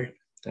can't wait.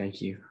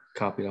 Thank you.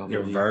 Copied off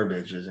Your of you.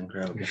 verbiage is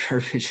incredible. Your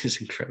verbiage is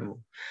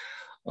incredible.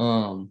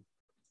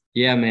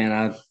 Yeah,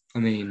 man. I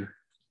mean,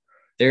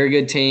 they're a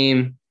good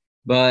team,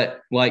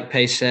 but like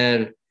Pace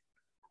said,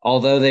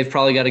 although they've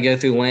probably got to go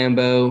through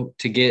Lambeau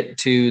to get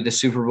to the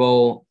Super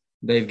Bowl,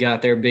 they've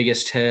got their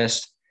biggest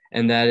test,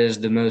 and that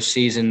is the most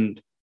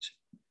seasoned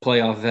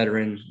playoff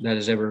veteran that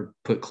has ever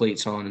put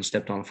cleats on and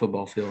stepped on a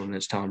football field, and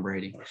it's Tom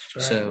Brady.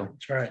 That's right.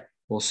 That's right.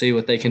 We'll see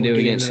what they can do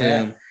against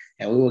him.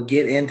 And we will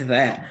get into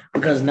that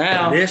because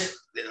now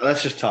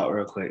let's just talk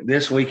real quick.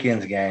 This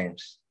weekend's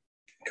games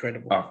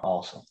incredible. are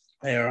awesome.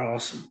 They are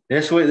awesome.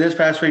 This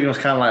past weekend was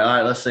kind of like, all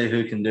right, let's see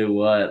who can do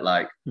what.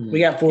 Like we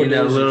got 4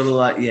 days.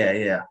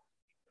 Yeah.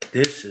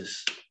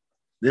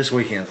 This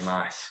weekend's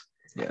nice.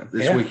 Yeah.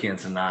 This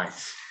weekend's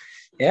nice.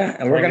 Yeah,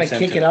 and we're going to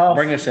kick it off.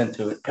 Bring us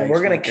into it. And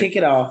we're going to kick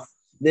it off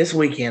this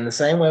weekend the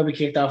same way we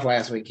kicked off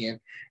last weekend.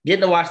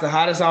 Getting to watch the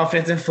hottest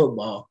offense in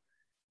football.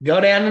 Go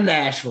down to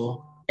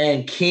Nashville,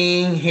 and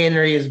King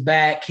Henry is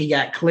back. He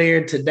got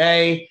cleared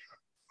today.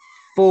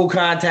 Full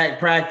contact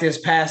practice,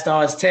 passed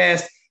all his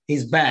tests.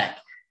 He's back.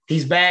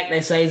 He's back.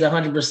 They say he's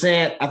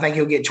 100%. I think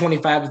he'll get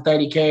 25 to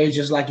 30 carries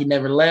just like he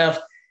never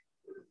left.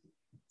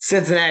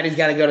 Cincinnati's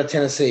got to go to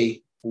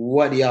Tennessee.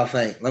 What do y'all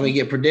think? Let me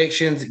get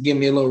predictions. Give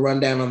me a little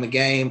rundown on the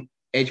game.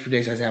 H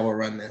predictions how we'll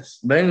run this.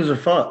 Bengals are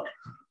fucked.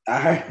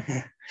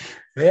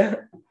 Yeah.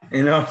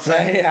 You know what I'm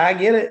saying? I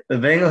get it. The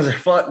Bengals are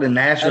fucked, and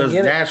Nashville's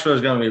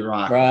going to be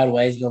rocking.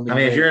 Broadway's going to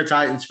be if you're a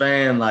Titans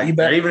fan,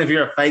 or even if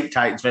you're a fake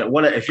Titans fan,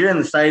 if you're in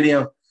the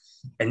stadium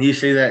and you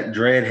see that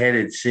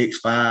dread-headed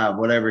 6'5",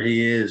 whatever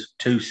he is,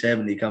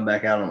 270, come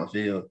back out on the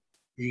field,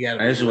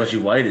 this is what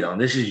you waited on.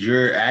 This is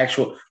your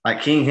actual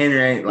King Henry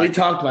ain't we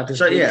talked about this.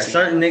 So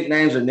certain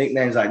nicknames are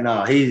nicknames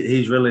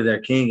he's really their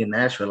king in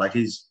Nashville.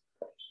 He's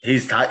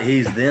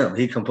them.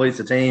 He completes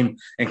the team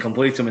and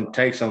completes them and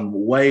takes them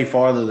way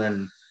farther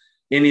than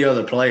any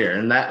other player.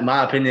 And that,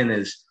 my opinion,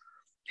 is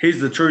he's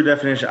the true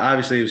definition.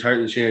 Obviously, he was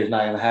hurt this year. It's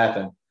not going to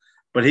happen.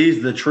 But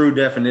he's the true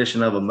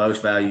definition of a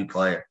most valued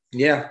player.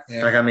 Yeah.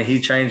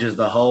 He changes everything.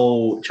 The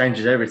whole we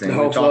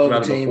flow talked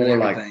of the team before,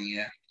 and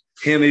everything,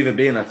 him even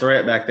being a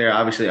threat back there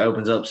obviously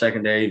opens up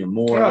secondary even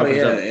more,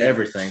 opens up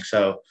everything.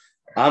 So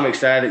I'm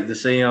excited to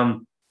see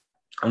him.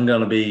 I'm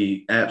going to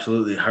be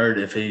absolutely hurt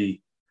if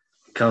he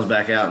comes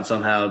back out and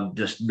somehow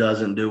just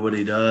doesn't do what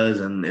he does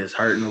and is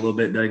hurting a little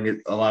bit, doesn't get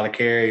a lot of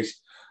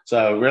carries.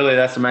 So really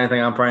that's the main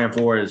thing I'm praying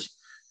for is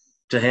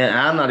to him.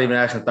 I'm not even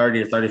asking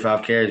 30 or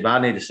 35 carries, but I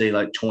need to see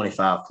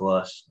 25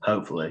 plus,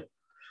 hopefully.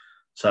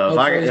 So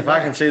if I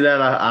can see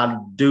that, I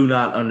do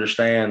not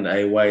understand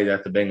a way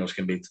that the Bengals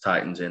can beat the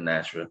Titans in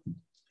Nashville.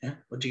 Yeah.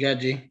 What you got,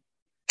 G?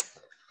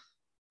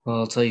 Well,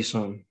 I'll tell you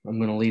something. I'm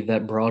going to leave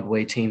that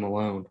Broadway team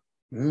alone.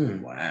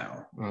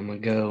 Wow. I'm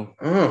going to go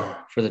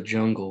for the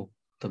jungle,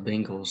 the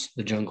Bengals,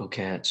 the Jungle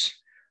Cats.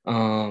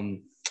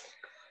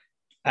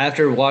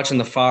 After watching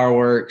the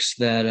fireworks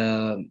that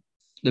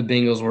the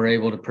Bengals were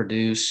able to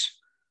produce,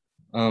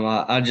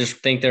 I just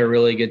think they're a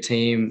really good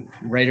team.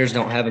 Raiders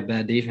don't have a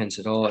bad defense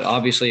at all.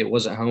 Obviously, it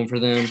wasn't home for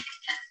them,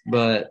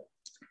 but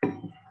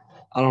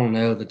I don't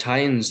know. The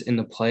Titans in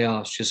the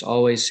playoffs just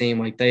always seem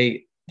like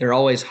they're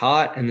always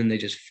hot and then they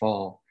just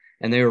fall.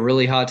 And they were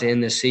really hot to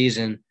end this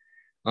season.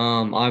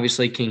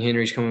 Obviously, King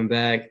Henry's coming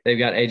back. They've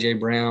got A.J.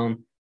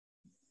 Brown.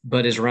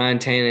 But is Ryan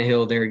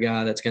Tannehill their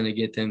guy that's going to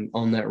get them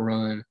on that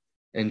run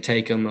and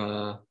take them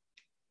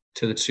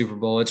to the Super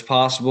Bowl? It's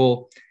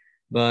possible,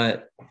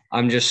 but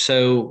I'm just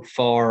so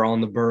far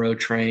on the Burrow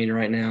train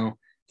right now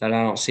that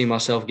I don't see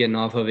myself getting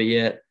off of it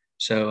yet.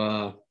 So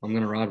I'm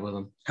going to ride with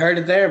them. Heard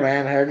it there,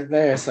 man. Heard it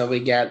there. So we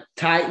got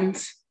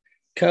Titans,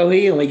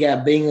 Cohea, and we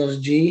got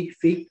Bengals,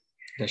 Geefy.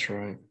 That's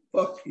right.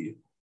 Fuck you.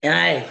 And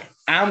hey,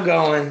 I'm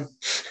going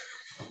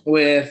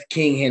with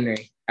King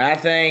Henry. I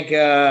think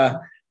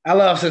I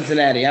love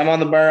Cincinnati. I'm on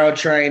the Burrow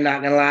train,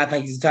 not going to lie. I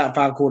think he's the top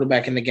 5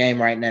 quarterback in the game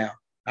right now.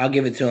 I'll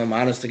give it to him,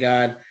 honest to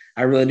God.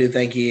 I really do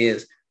think he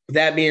is. With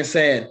that being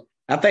said,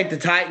 I think the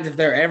Titans, if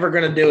they're ever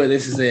going to do it,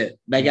 this is it.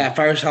 They got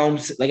home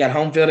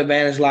field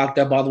advantage locked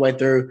up all the way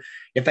through.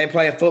 If they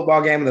play a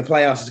football game in the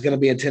playoffs, it's going to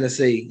be in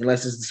Tennessee,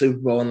 unless it's the Super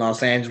Bowl in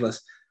Los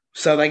Angeles.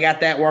 So they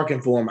got that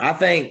working for them. I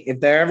think if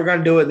they're ever going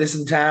to do it, this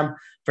is the time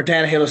for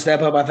Tannehill to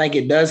step up. I think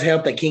it does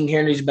help that King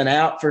Henry's been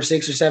out for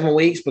 6 or 7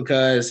 weeks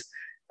because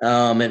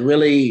it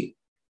really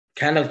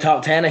kind of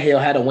taught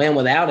Tannehill how to win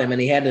without him, and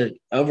he had to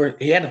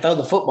throw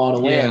the football to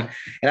win. Yeah.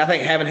 And I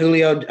think having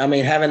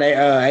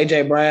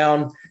AJ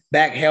Brown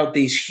back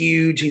healthy is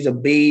huge. He's a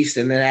beast,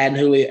 and then adding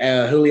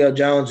Julio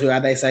Jones, who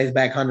they say is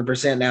back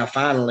 100% now,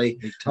 finally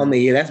on the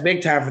year. That's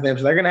big time for them.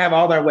 So they're going to have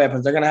all their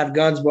weapons. They're going to have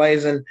guns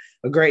blazing,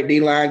 a great D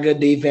line,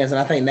 good defense, and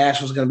I think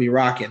Nashville's going to be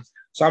rocking.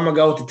 So I'm going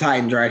to go with the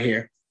Titans right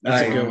here.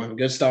 That's a good one.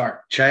 Good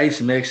start. Chase,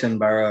 Mixon,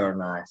 Burrow are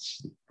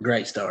nice.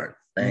 Great start.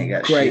 They ain't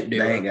got Great shit.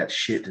 duo. They ain't got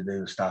shit to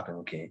do with stopping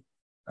the King.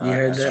 You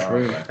heard that?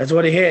 Sorry, man. That's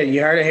what he hit.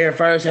 You heard it here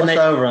first. What's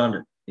the over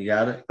under? You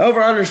got it? Over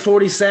under is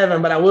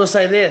 47, but I will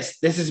say this.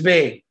 This is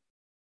big.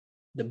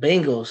 The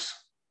Bengals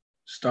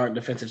start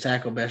defensive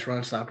tackle, best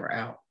run stopper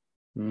out.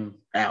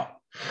 Out.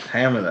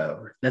 Hammer the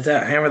over. That's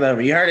out. Hammer the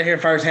over. You heard it here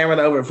first. Hammer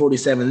the over at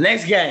 47.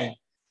 Next game,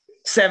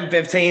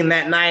 7:15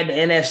 that night, the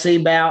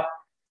NFC bout.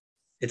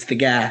 It's the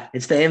guy.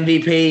 It's the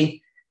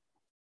MVP.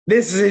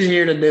 This is his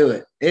year to do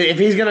it. If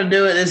he's going to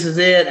do it, this is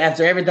it.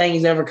 After everything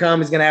he's ever come,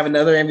 he's going to have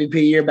another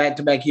MVP year,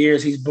 back-to-back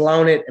years. He's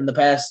blown it in the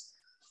past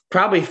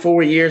probably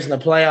 4 years in the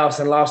playoffs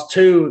and lost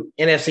 2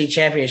 NFC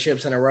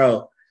championships in a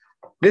row.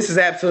 This is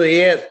absolutely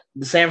it.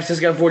 The San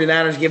Francisco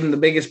 49ers give him the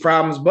biggest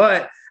problems,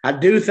 but I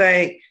do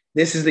think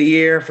this is the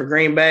year for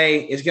Green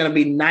Bay. It's going to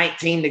be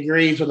 19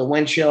 degrees with a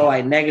wind chill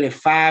like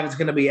 -5. It's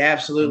going to be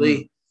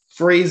absolutely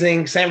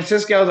freezing. San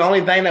Francisco, the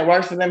only thing that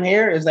works for them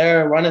here is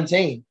they're a running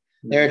team.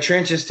 They're a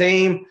trenches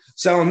team.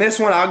 So in this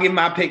one, I'll give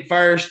my pick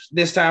first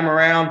this time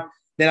around.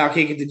 Then I'll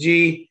kick it to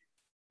G.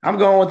 I'm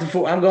going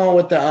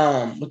with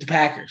the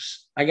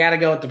Packers. I got to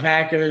go with the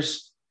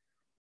Packers.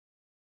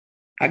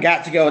 I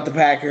got to go with the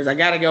Packers. I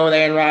got to go with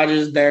Aaron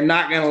Rodgers. They're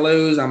not going to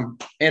lose. I'm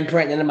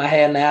imprinting it in my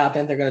head now. I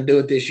think they're going to do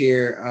it this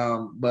year.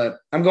 But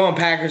I'm going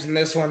Packers in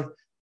this one.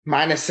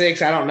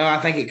 -6. I don't know. I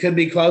think it could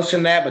be closer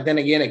than that. But then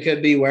again, it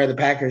could be where the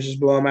Packers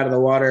just blow them out of the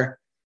water.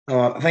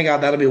 I think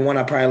that'll be one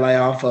I'll probably lay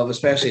off of,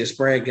 especially as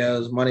spread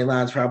goes. Money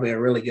line's probably a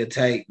really good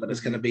take, but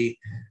it's going to be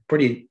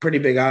pretty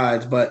big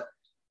odds. But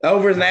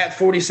over that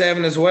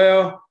 47 as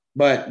well.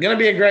 But going to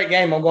be a great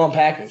game. I'm going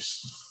Packers.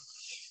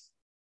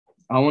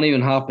 I won't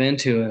even hop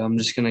into it. I'm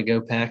just going to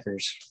go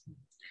Packers.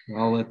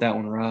 I'll let that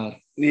one ride.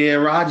 Yeah,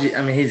 Roger.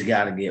 I mean, he's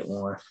got to get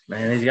one,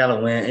 man. He's got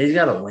to win. He's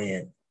got to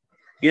win.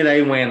 Get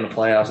a win in the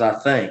playoffs, I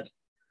think.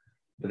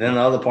 But then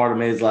the other part of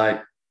me is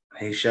like,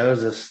 he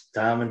shows us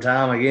time and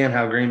time again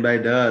how Green Bay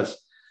does.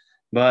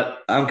 But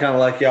I'm kind of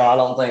like y'all.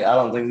 I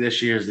don't think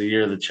this year is the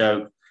year of the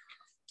choke.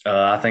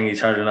 I think he's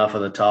heard enough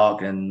of the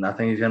talk, and I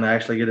think he's going to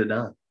actually get it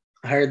done.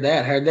 Heard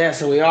that.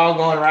 So we all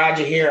going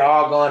Roger here,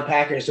 all going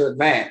Packers to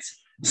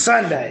advance.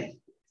 Sunday.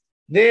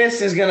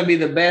 This is going to be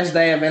the best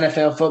day of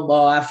NFL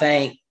football, I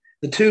think.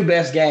 The 2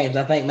 best games,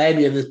 I think,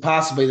 maybe of this,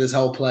 possibly this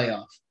whole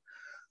playoff.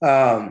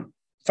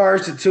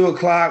 First at 2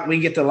 o'clock, we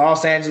get the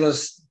Los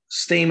Angeles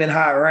steaming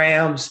hot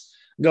Rams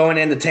going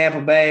into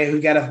Tampa Bay, who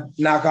got to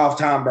knock off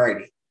Tom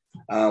Brady.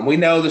 We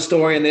know the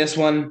story in this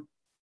one.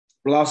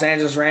 Los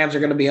Angeles Rams are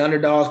going to be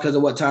underdogs because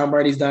of what Tom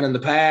Brady's done in the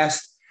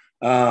past.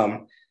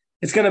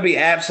 It's going to be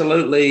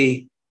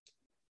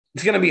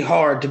it's going to be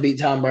hard to beat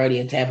Tom Brady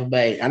in Tampa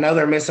Bay. I know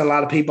they're missing a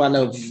lot of people. I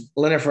know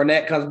Leonard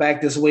Fournette comes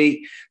back this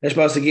week. They're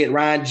supposed to get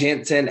Ryan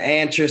Jensen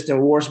and Tristan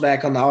Wirfs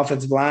back on the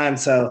offensive line.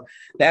 So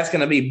that's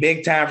going to be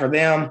big time for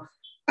them.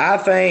 I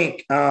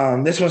think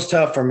this one's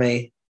tough for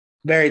me.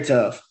 Very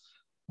tough.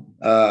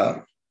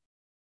 My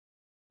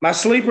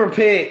sleeper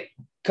pick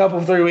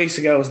a 3 weeks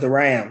ago was the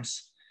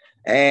Rams.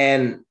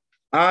 And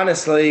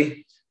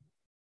honestly,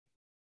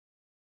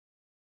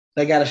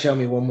 they got to show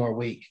me one more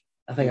week.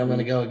 I think I'm going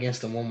to go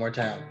against them one more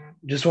time.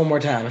 Just one more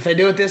time. If they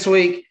do it this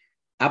week,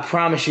 I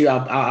promise you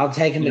I'll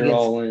take them against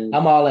 –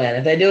 I'm all in.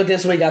 If they do it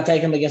this week, I'll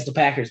take them against the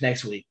Packers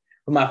next week.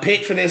 But my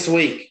pick for this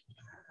week,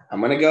 I'm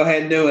going to go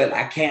ahead and do it.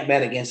 I can't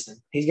bet against him.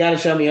 He's got to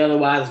show me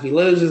otherwise. If he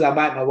loses, I'll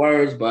bite my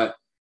words. But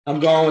I'm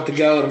going with the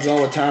GOAT. I'm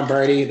going with Tom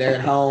Brady. They're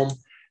at home.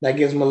 That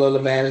gives them a little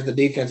advantage. The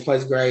defense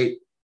plays great.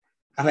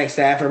 I think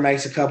Stafford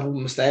makes a couple of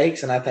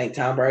mistakes, and I think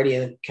Tom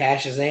Brady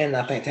cashes in. And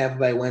I think Tampa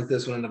Bay wins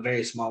this one in a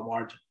very small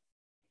margin.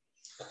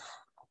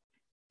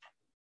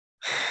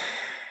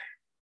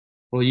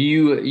 Well,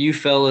 you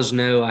fellas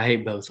know I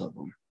hate both of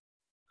them.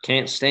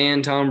 Can't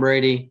stand Tom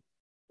Brady,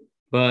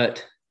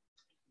 but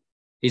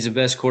he's the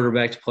best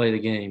quarterback to play the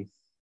game.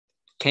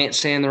 Can't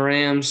stand the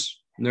Rams.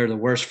 They're the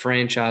worst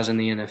franchise in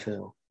the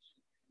NFL.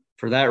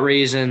 For that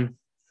reason,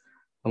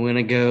 I'm going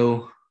to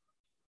go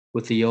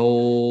with the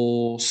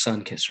old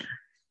sun kisser,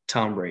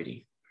 Tom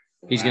Brady.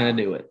 He's going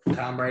to do it.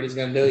 Tom Brady's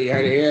going to do it. You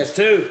heard it here. It's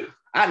 2.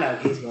 I know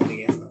he's going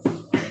against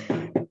them.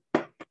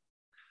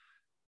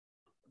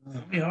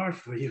 It'll be hard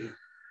for you.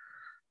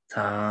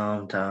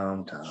 Tom.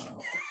 Said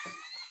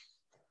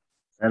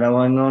I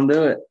wasn't going to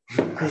do it.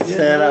 I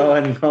said I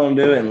wasn't going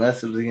to do it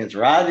unless it was against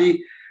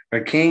Raji or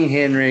King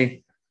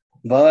Henry.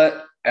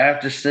 But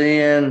after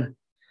seeing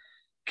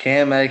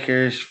Cam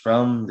Akers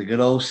from the good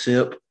old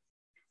SIP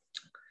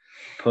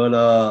put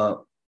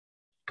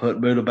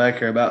Buda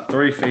Baker about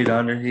 3 feet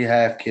under. He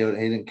half killed.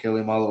 He didn't kill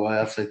him all the way.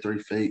 I'd say 3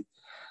 feet.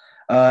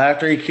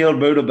 After he killed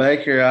Buda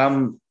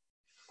Baker,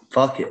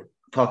 fuck it.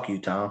 Fuck you,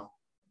 Tom.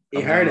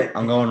 You heard it.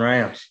 I'm going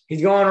Rams.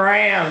 He's going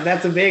Rams.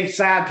 That's a big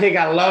side pick.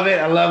 I love it.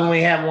 I love when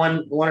we have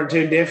one or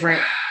two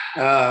different.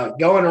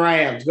 Going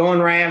Rams. Going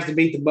Rams to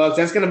beat the Bucs.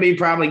 That's going to be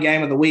probably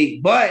game of the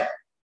week. But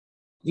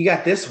you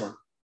got this one.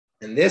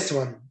 And this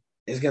one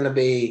is going to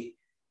be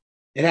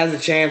 – it has a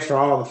chance for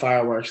all the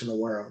fireworks in the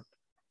world.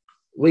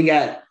 We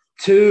got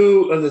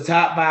 2 of the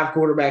top 5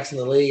 quarterbacks in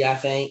the league, I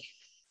think,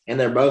 and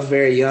they're both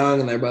very young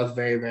and they're both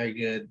very, very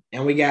good.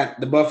 And we got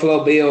the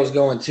Buffalo Bills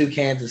going to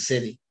Kansas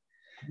City.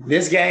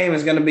 This game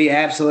is going to be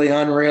absolutely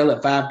unreal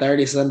at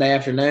 5:30 Sunday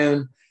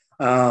afternoon.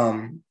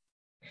 The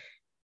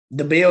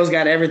Bills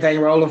got everything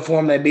rolling for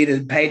them. They beat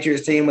a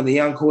Patriots team with a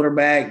young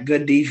quarterback,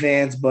 good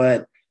defense,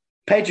 but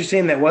Patriots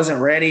team that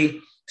wasn't ready.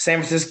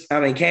 Kansas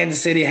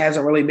City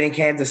hasn't really been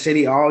Kansas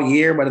City all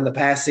year, but in the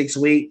past 6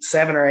 weeks,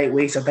 7 or 8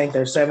 weeks, I think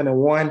they're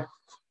 7-1.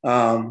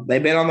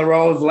 They've been on the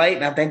road late,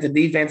 and I think the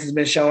defense has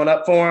been showing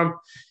up for them.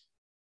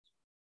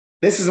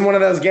 This is one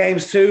of those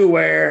games, too,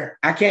 where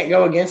I can't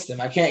go against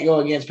them. I can't go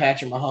against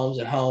Patrick Mahomes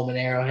at home in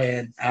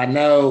Arrowhead. I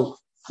know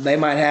they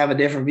might have a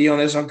different view on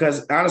this one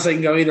because, honestly, it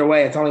can go either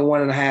way. It's only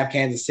 1.5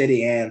 Kansas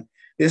City, and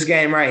this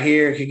game right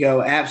here could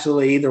go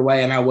absolutely either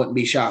way, and I wouldn't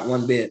be shocked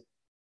one bit.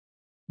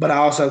 But I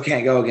also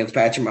can't go against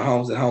Patrick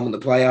Mahomes at home in the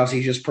playoffs.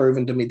 He's just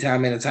proven to me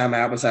time in and time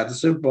out besides the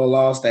Super Bowl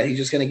loss that he's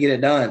just going to get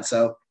it done.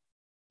 So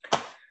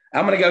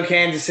I'm going to go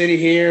Kansas City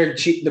here.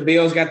 The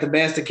Bills got the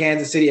best of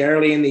Kansas City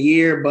early in the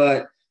year,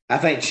 but I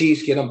think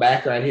Chiefs get them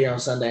back right here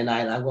on Sunday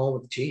night. I'm going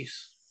with the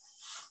Chiefs.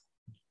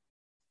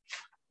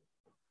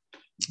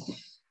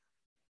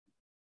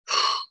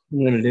 I'm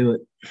going to do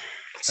it.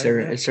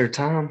 It's their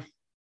time. I'm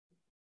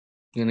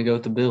going to go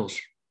with the Bills.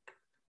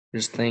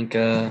 Just think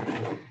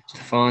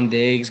Stephon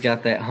Diggs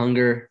got that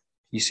hunger.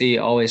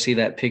 You always see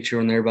that picture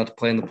when they're about to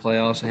play in the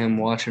playoffs of him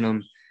watching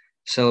them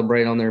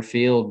celebrate on their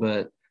field,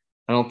 but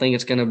I don't think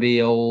it's going to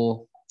be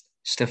old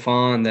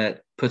Stephon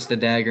that puts the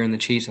dagger in the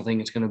Chiefs. I think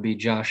it's going to be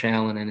Josh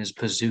Allen and his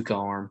bazooka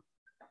arm.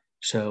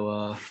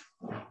 So,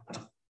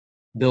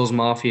 Bills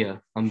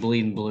Mafia, I'm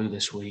bleeding blue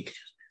this week.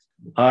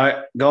 All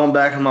right, going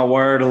back on my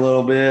word a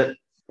little bit.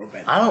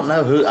 I don't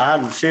know who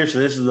 –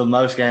 seriously, this is the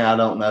most game I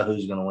don't know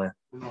who's going to win.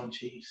 I'm going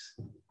Chiefs.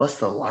 What's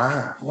the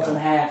line?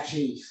 1.5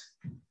 Chiefs.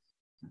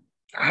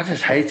 I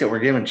just hate that we're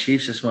giving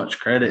Chiefs this much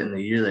credit in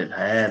the year they've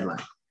had.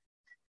 Like,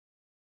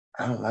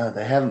 I don't know.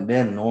 They haven't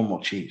been normal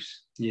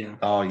Chiefs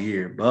all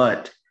year,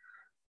 but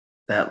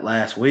that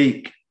last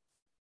week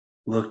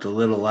looked a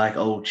little like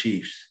old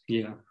Chiefs.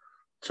 Yeah.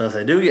 So if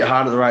they do get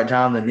hot at the right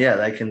time, then yeah,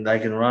 they can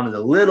run it a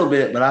little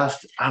bit. But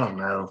I don't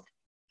know.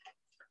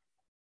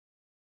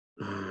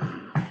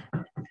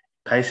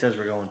 Pace says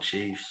we're going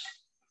Chiefs.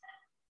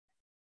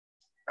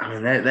 I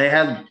mean, they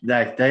have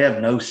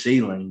no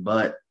ceiling,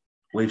 but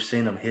we've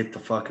seen them hit the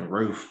fucking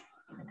roof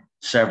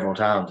several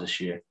times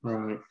this year.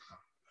 Right.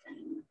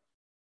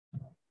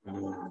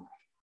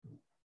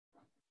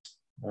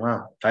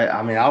 Well,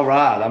 I mean, I'll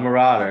ride. I'm a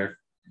rider.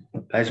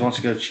 Pace wants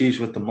to go Chiefs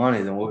with the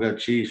money, then we'll go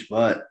Chiefs.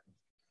 But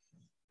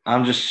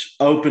I'm just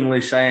openly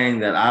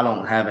saying that I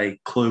don't have a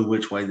clue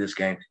which way this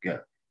game could go.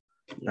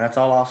 That's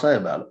all I'll say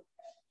about it.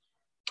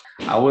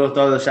 I will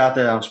throw this out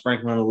there. I'm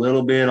sprinkling a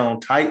little bit on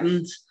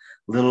Titans,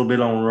 a little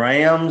bit on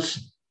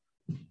Rams.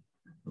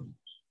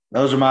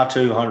 Those are my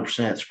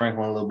 200%,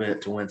 sprinkling a little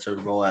bit to win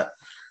Super Bowl at.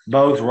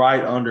 Both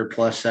right under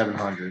plus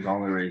 700 is the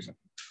only reason.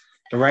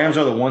 The Rams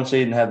are the 1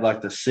 seed and have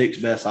like the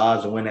 6th best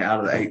odds of winning out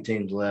of the 8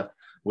 teams left,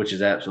 which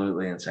is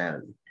absolutely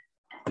insanity.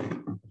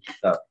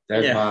 So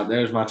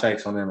there's my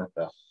takes on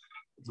NFL.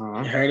 All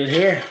right. You heard it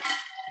here.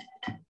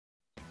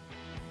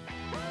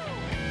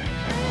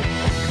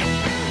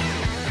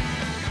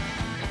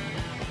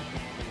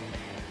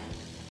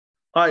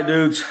 All right,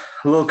 dudes,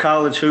 a little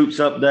college hoops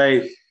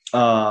update.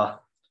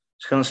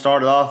 Just going to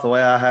start it off the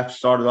way I have to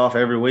start it off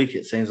every week,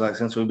 it seems like,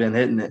 since we've been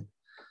hitting it.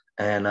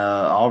 And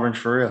Auburn's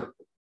for real.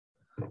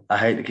 I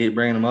hate to keep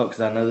bringing them up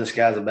because I know this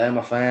guy's a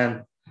Bama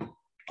fan.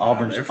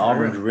 they're for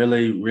Auburn's real.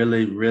 really,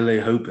 really, really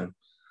hooping.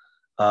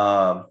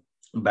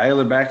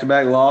 Baylor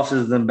back-to-back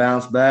losses, then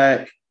bounced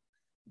back.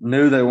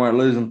 Knew they weren't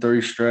losing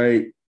 3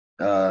 straight.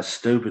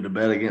 Stupid to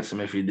bet against them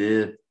if you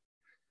did.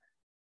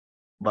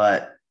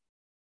 But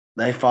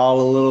they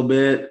fall a little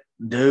bit.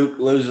 Duke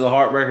loses a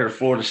heartbreaker to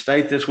Florida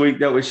State this week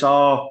that we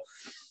saw.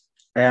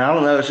 And I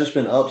don't know, it's just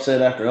been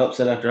upset after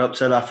upset after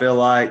upset, I feel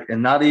like,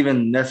 and not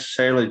even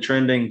necessarily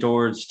trending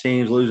towards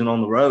teams losing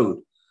on the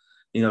road.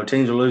 You know,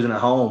 teams are losing at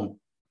home.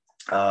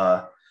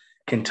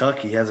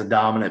 Kentucky has a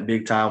dominant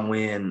big-time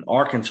win.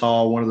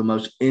 Arkansas, one of the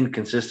most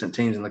inconsistent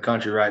teams in the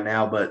country right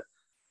now, but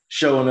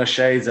showing us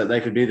shades that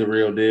they could be the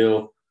real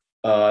deal,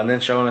 and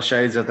then showing us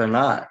shades that they're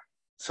not.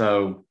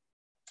 So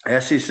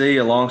SEC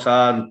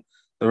alongside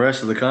the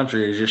rest of the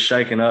country is just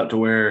shaking up to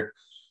where,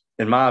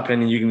 in my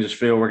opinion, you can just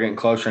feel we're getting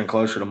closer and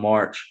closer to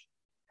March.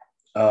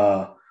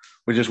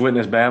 We just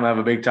witnessed Bama have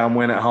a big-time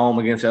win at home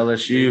against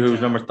LSU,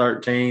 who's number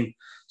 13.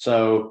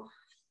 So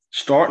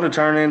starting to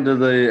turn into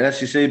the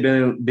SEC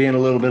being a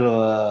little bit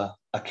of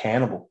a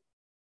cannibal.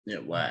 Yeah,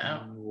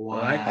 wow.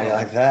 I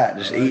like that.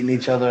 Just eating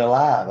each other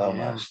alive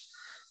almost.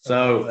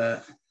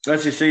 So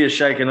SEC is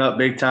shaking up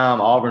big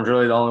time. Auburn's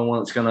really the only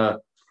one that's going to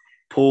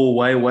pull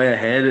way, way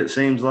ahead, it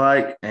seems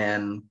like.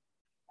 And,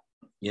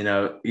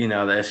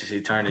 the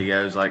SEC tourney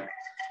goes like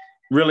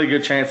really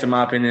good chance, in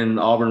my opinion,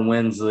 Auburn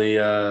wins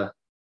the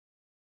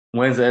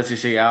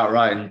SEC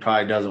outright and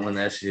probably doesn't win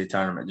the SEC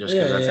tournament just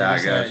because that's how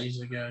it goes.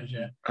 Usually goes,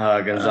 yeah.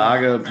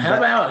 Gonzaga. How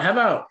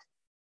about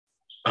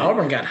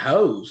Auburn got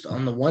hosed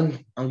on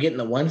getting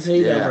the 1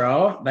 seed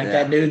overall?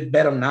 That dude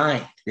bet them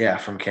 9. Yeah,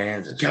 from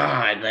Kansas.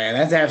 God, man,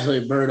 that's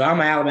absolutely brutal.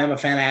 I'm an Alabama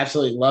fan. I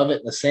absolutely love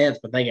it in the sense,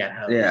 but they got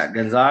hosed. Yeah,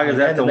 Gonzaga's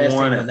at the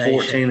 1 at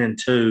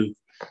 14-2.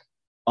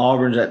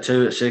 Auburn's at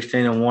 2 at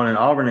 16-1, and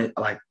Auburn,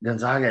 like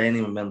Gonzaga, ain't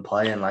even been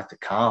playing like the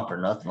comp or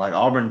nothing. Like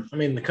Auburn, I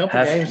mean, the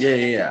couple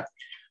games,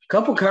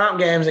 couple comp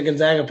games that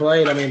Gonzaga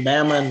played. I mean,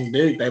 Bama and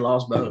Duke, they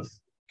lost both.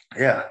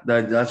 Yeah,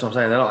 that's what I'm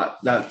saying. They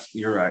don't.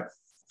 You're right.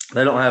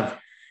 They don't have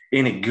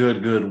any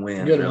good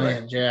wins. Good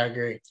wins, yeah, I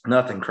agree.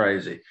 Nothing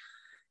crazy.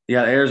 You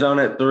got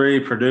Arizona at 3,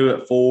 Purdue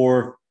at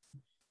 4,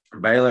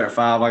 Baylor at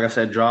 5. Like I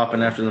said,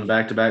 dropping after them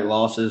back-to-back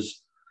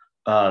losses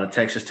to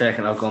Texas Tech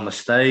and Oklahoma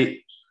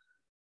State.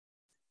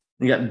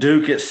 You got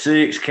Duke at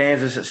 6,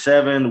 Kansas at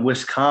 7,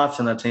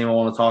 Wisconsin, a team I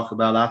want to talk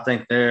about. I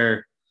think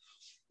they're,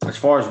 as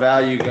far as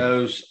value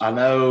goes, I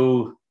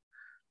know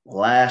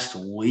last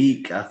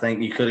week I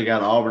think you could have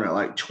got Auburn at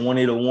like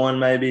 20-1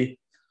 maybe.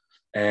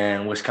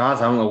 And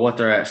Wisconsin, I don't know what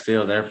they're at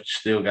still. They're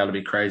still got to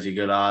be crazy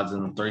good odds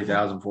in the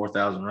 3,000,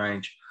 4,000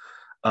 range.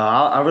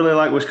 I really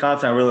like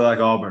Wisconsin. I really like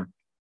Auburn.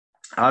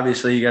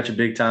 Obviously, you got your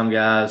big-time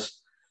guys.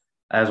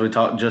 As we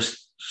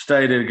just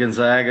stated,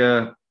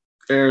 Gonzaga,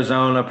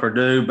 Arizona,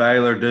 Purdue,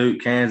 Baylor,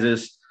 Duke,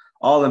 Kansas,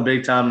 all them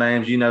big-time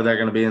names. You know they're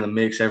going to be in the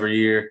mix every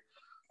year.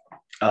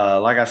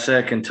 Like I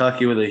said,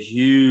 Kentucky with a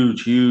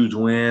huge, huge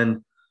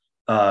win,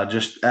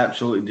 just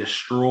absolutely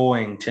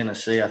destroying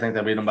Tennessee. I think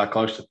they beat them by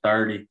close to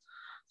 30.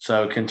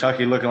 So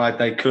Kentucky looking like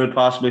they could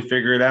possibly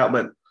figure it out,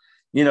 but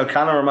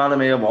kind of reminded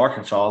me of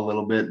Arkansas a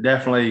little bit.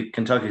 Definitely,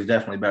 Kentucky's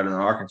definitely better than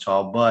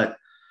Arkansas, but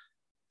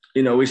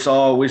we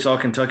saw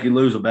Kentucky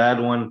lose a bad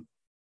one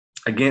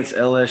against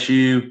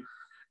LSU,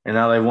 and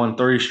now they won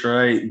 3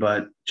 straight.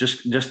 But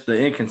just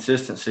the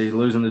inconsistency,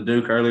 losing to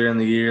Duke earlier in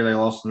the year, they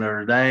lost to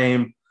Notre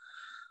Dame.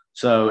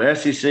 So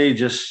SEC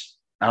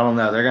I don't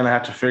know. They're going to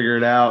have to figure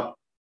it out.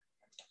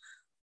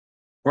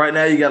 Right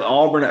now, you got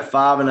Auburn at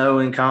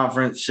 5-0 in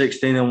conference,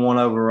 16-1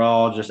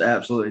 overall, just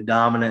absolutely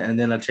dominant. And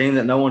then a team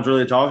that no one's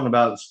really talking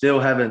about, still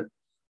haven't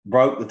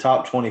broke the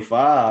top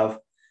 25,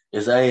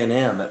 is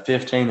A&M at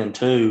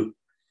 15-2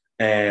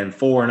 and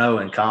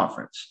 4-0 in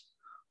conference.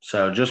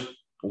 So just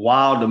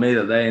wild to me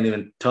that they ain't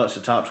even touched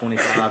the top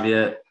 25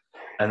 yet.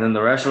 And then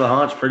the rest of the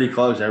hunt's pretty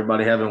close.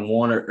 Everybody having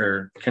one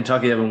or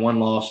Kentucky having 1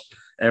 loss,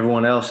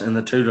 everyone else in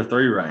the 2 to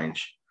 3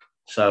 range.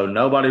 So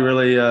nobody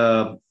really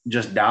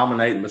just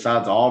dominating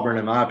besides Auburn,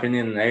 in my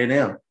opinion, and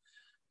A&M.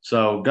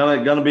 So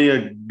gonna be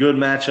a good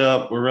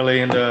matchup. We're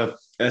really into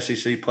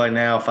SEC play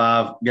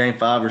now. Game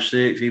 5 or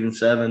 6, even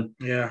 7.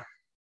 Yeah.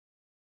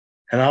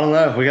 And I don't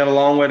know. We got a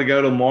long way to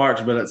go to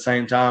March, but at the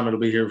same time, it'll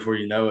be here before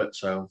you know it.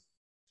 So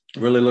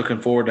really looking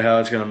forward to how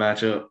it's going to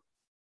match up.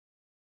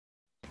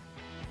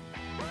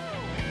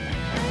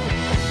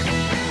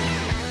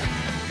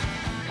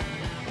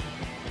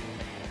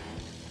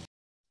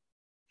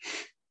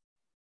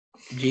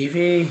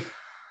 Geefy.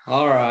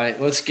 All right,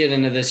 let's get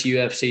into this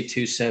UFC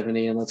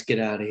 270 and let's get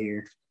out of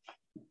here.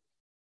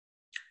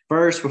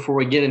 First, before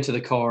we get into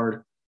the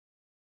card,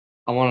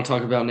 I want to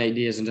talk about Nate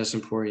Diaz and Dustin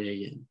Poirier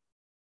again.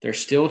 They're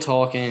still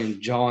talking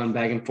and jawing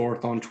back and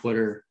forth on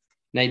Twitter.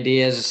 Nate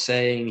Diaz is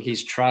saying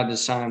he's tried to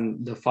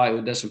sign the fight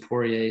with Dustin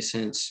Poirier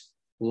since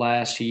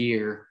last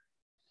year.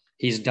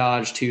 He's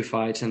dodged 2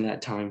 fights in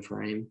that time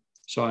frame,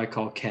 so I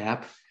call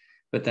cap,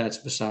 but that's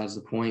besides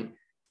the point.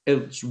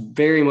 It's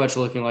very much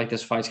looking like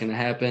this fight's going to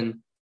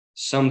happen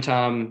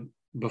sometime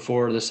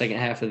before the second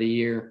half of the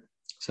year.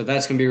 So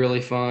that's going to be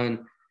really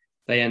fun.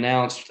 they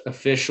announced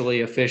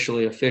officially,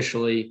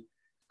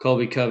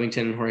 Colby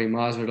Covington and Jorge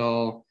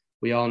Masvidal.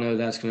 We all know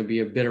that's going to be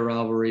a bitter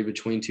rivalry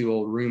between two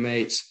old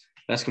roommates.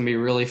 That's going to be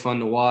really fun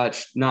to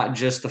watch, not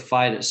just the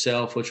fight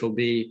itself, which will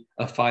be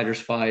a fighter's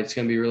fight. It's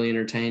going to be really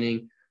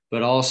entertaining,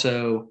 but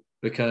also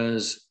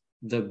because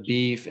the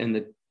beef and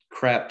the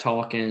crap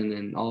talking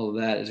and all of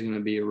that is going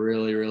to be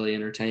really, really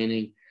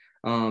entertaining.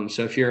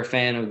 So if you're a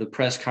fan of the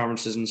press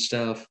conferences and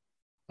stuff,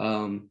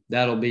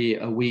 that'll be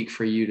a week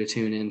for you to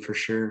tune in for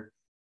sure.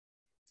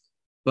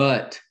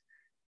 But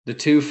the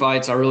two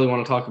fights I really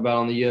want to talk about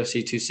on the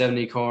UFC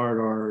 270 card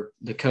are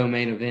the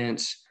co-main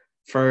events.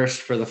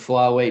 First, for the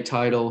flyweight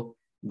title,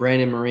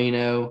 Brandon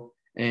Moreno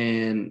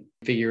and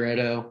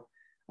Figueiredo.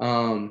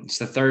 It's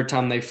the third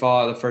time they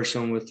fought. The first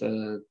one with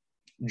a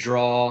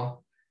draw,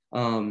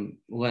 letting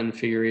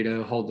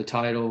Figueiredo hold the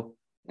title.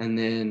 And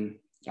then,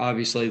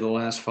 obviously, the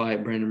last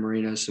fight, Brandon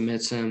Moreno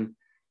submits him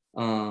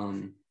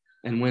and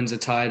wins the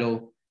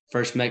title.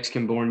 First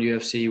Mexican-born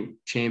UFC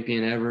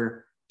champion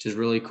ever, which is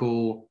really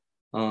cool.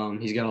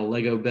 He's got a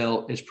Lego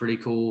belt. It's pretty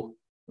cool.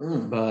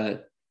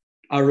 But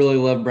I really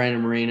love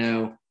Brandon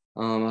Moreno.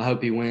 I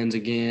hope he wins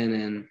again,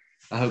 and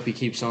I hope he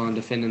keeps on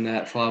defending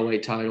that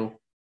flyweight title.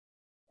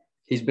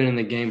 He's been in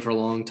the game for a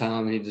long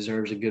time, and he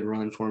deserves a good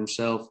run for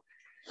himself.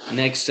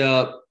 Next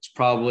up, it's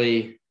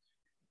probably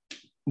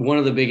one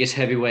of the biggest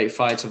heavyweight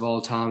fights of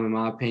all time, in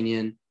my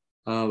opinion.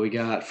 We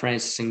got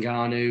Francis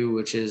Ngannou,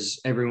 which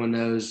is, everyone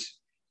knows,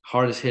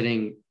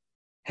 hardest-hitting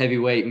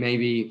heavyweight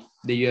maybe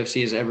the UFC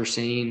has ever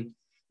seen.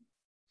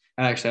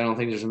 Actually, I don't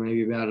think there's a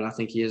maybe about it. I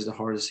think he is the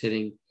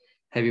hardest-hitting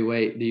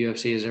heavyweight the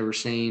UFC has ever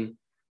seen.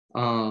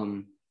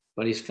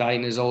 But he's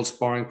fighting his old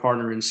sparring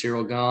partner in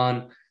Cyril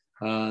Gane,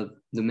 the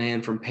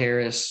man from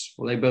Paris.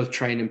 Well, they both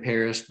trained in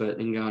Paris, but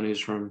Ngannou's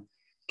from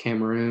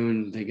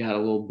Cameroon. They got a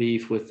little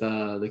beef with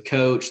the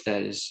coach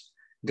that is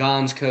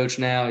Gane's coach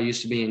now. He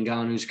used to be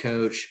Ngannou's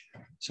coach.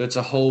 So it's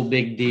a whole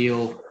big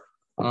deal.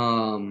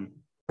 I've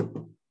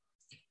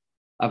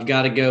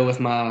got to go with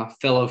my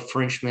fellow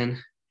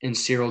Frenchman in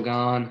Cyril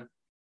Gane.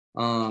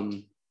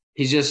 I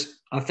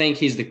think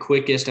he's the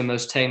quickest and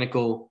most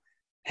technical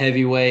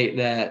heavyweight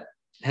that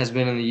has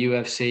been in the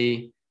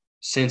UFC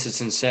since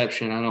its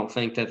inception. I don't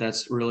think that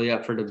that's really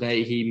up for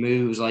debate. He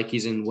moves like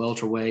he's in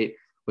welterweight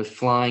with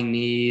flying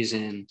knees,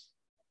 and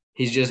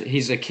he's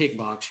a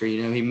kickboxer.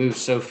 You know, he moves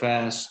so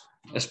fast,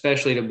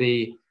 especially to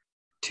be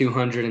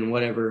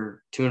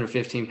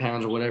 215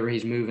 pounds or whatever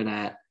he's moving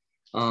at.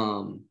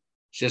 It's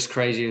just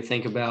crazy to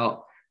think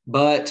about.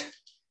 But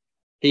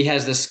he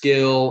has the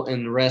skill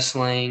in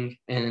wrestling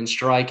and in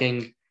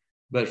striking,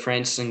 but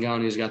Francis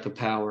Ngannou's got the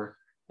power.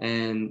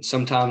 And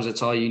sometimes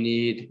that's all you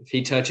need. If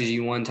he touches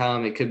you one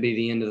time, it could be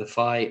the end of the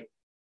fight.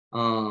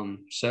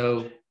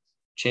 So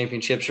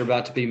championships are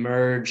about to be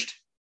merged.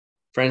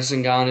 Francis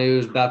Ngannou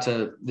is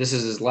this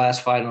is his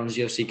last fight on his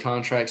UFC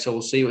contract, so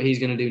we'll see what he's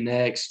going to do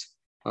next.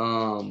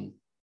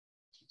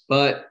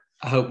 But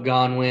I hope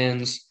Gane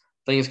wins.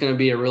 I think it's going to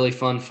be a really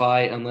fun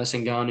fight unless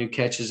Ngannou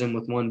catches him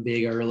with one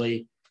big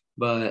early.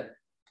 But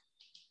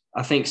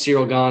I think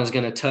Cyril Gane is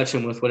going to touch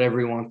him with whatever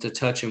he wants to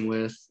touch him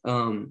with,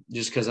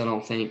 just because I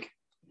don't think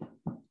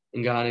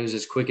Ngannou is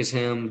as quick as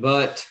him.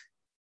 But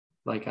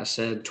like I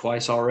said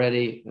twice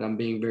already, and I'm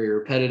being very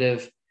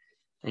repetitive,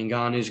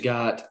 Ngannou's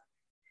got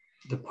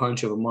the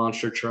punch of a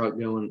monster truck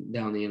going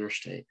down the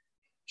interstate.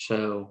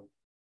 So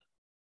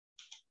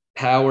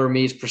power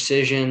meets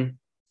precision.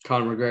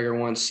 Conor McGregor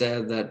once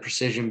said that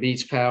precision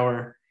beats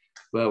power,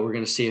 but we're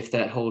going to see if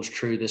that holds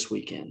true this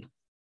weekend.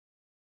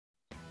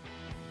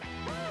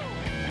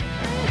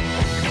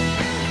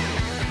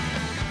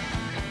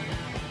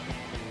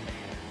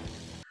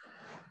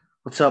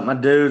 What's up, my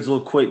dudes? A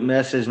little quick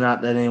message,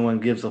 not that anyone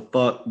gives a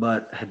fuck,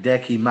 but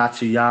Hideki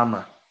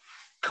Matsuyama,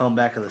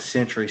 comeback of the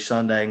century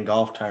Sunday in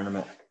golf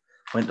tournament,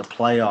 went to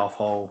playoff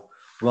hole.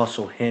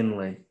 Russell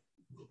Henley,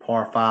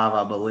 par 5,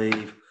 I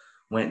believe,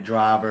 went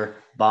driver,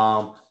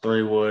 bomb,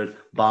 3-wood,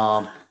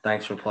 bomb.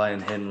 Thanks for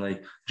playing, Henley.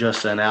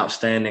 Just an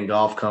outstanding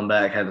golf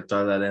comeback. Had to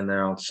throw that in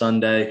there on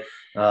Sunday.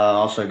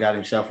 Also got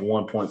himself a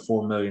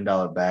 $1.4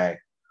 million bag.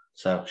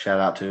 So shout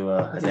out to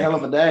Hideki. That's a hell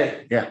of a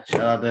day. Yeah,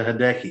 shout out to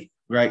Hideki.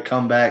 Great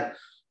comeback.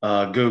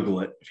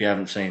 Google it if you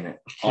haven't seen it.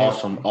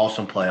 Awesome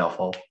playoff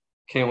hole.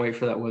 Can't wait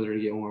for that weather to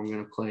get warm. I'm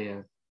going to play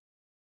a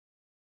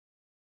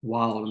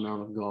wild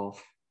amount of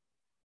golf.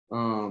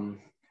 All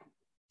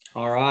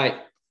right,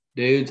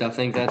 dudes, I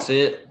think that's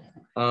it.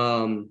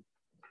 Go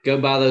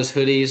buy those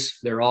hoodies.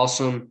 They're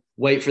awesome.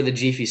 Wait for the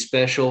Geefy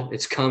special.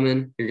 It's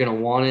coming. You're going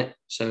to want it.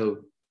 So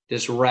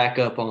just rack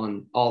up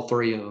on all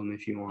 3 of them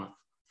if you want.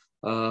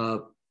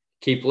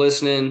 Keep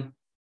listening.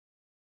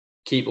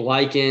 Keep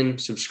liking,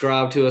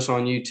 subscribe to us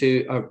on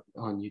YouTube,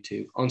 on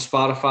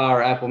Spotify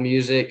or Apple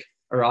Music,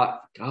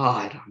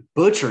 I'm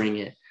butchering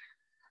it.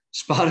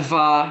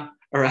 Spotify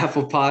or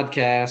Apple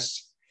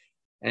Podcasts.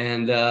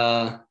 And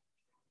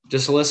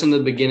just listen to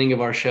the beginning of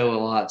our show a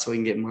lot so we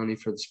can get money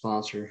for the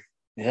sponsor.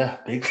 Yeah,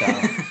 big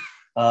time.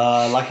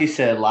 Like he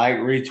said, like,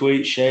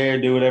 retweet, share,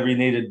 do whatever you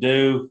need to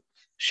do.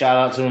 Shout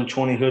out to them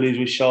 20 hoodies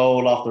we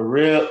sold off the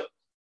rip.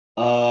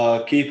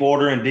 Keep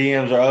ordering.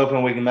 DMs are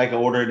open. We can make an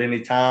order at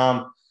any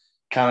time.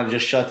 Kind of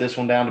just shut this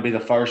one down to be the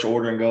first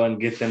order and go ahead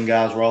and get them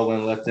guys rolling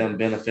and let them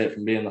benefit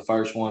from being the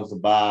first ones to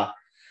buy.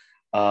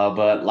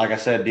 But like I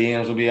said,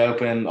 DMs will be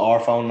open. Our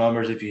phone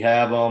numbers if you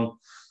have them.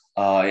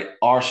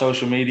 Our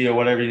social media,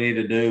 whatever you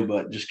need to do.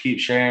 But just keep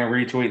sharing,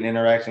 retweeting,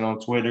 interacting on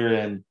Twitter.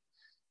 And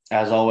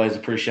as always,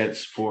 appreciate the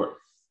support.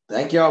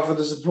 Thank y'all for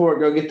the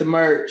support. Go get the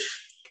merch.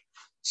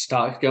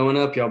 Stock's going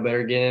up. Y'all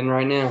better get in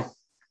right now.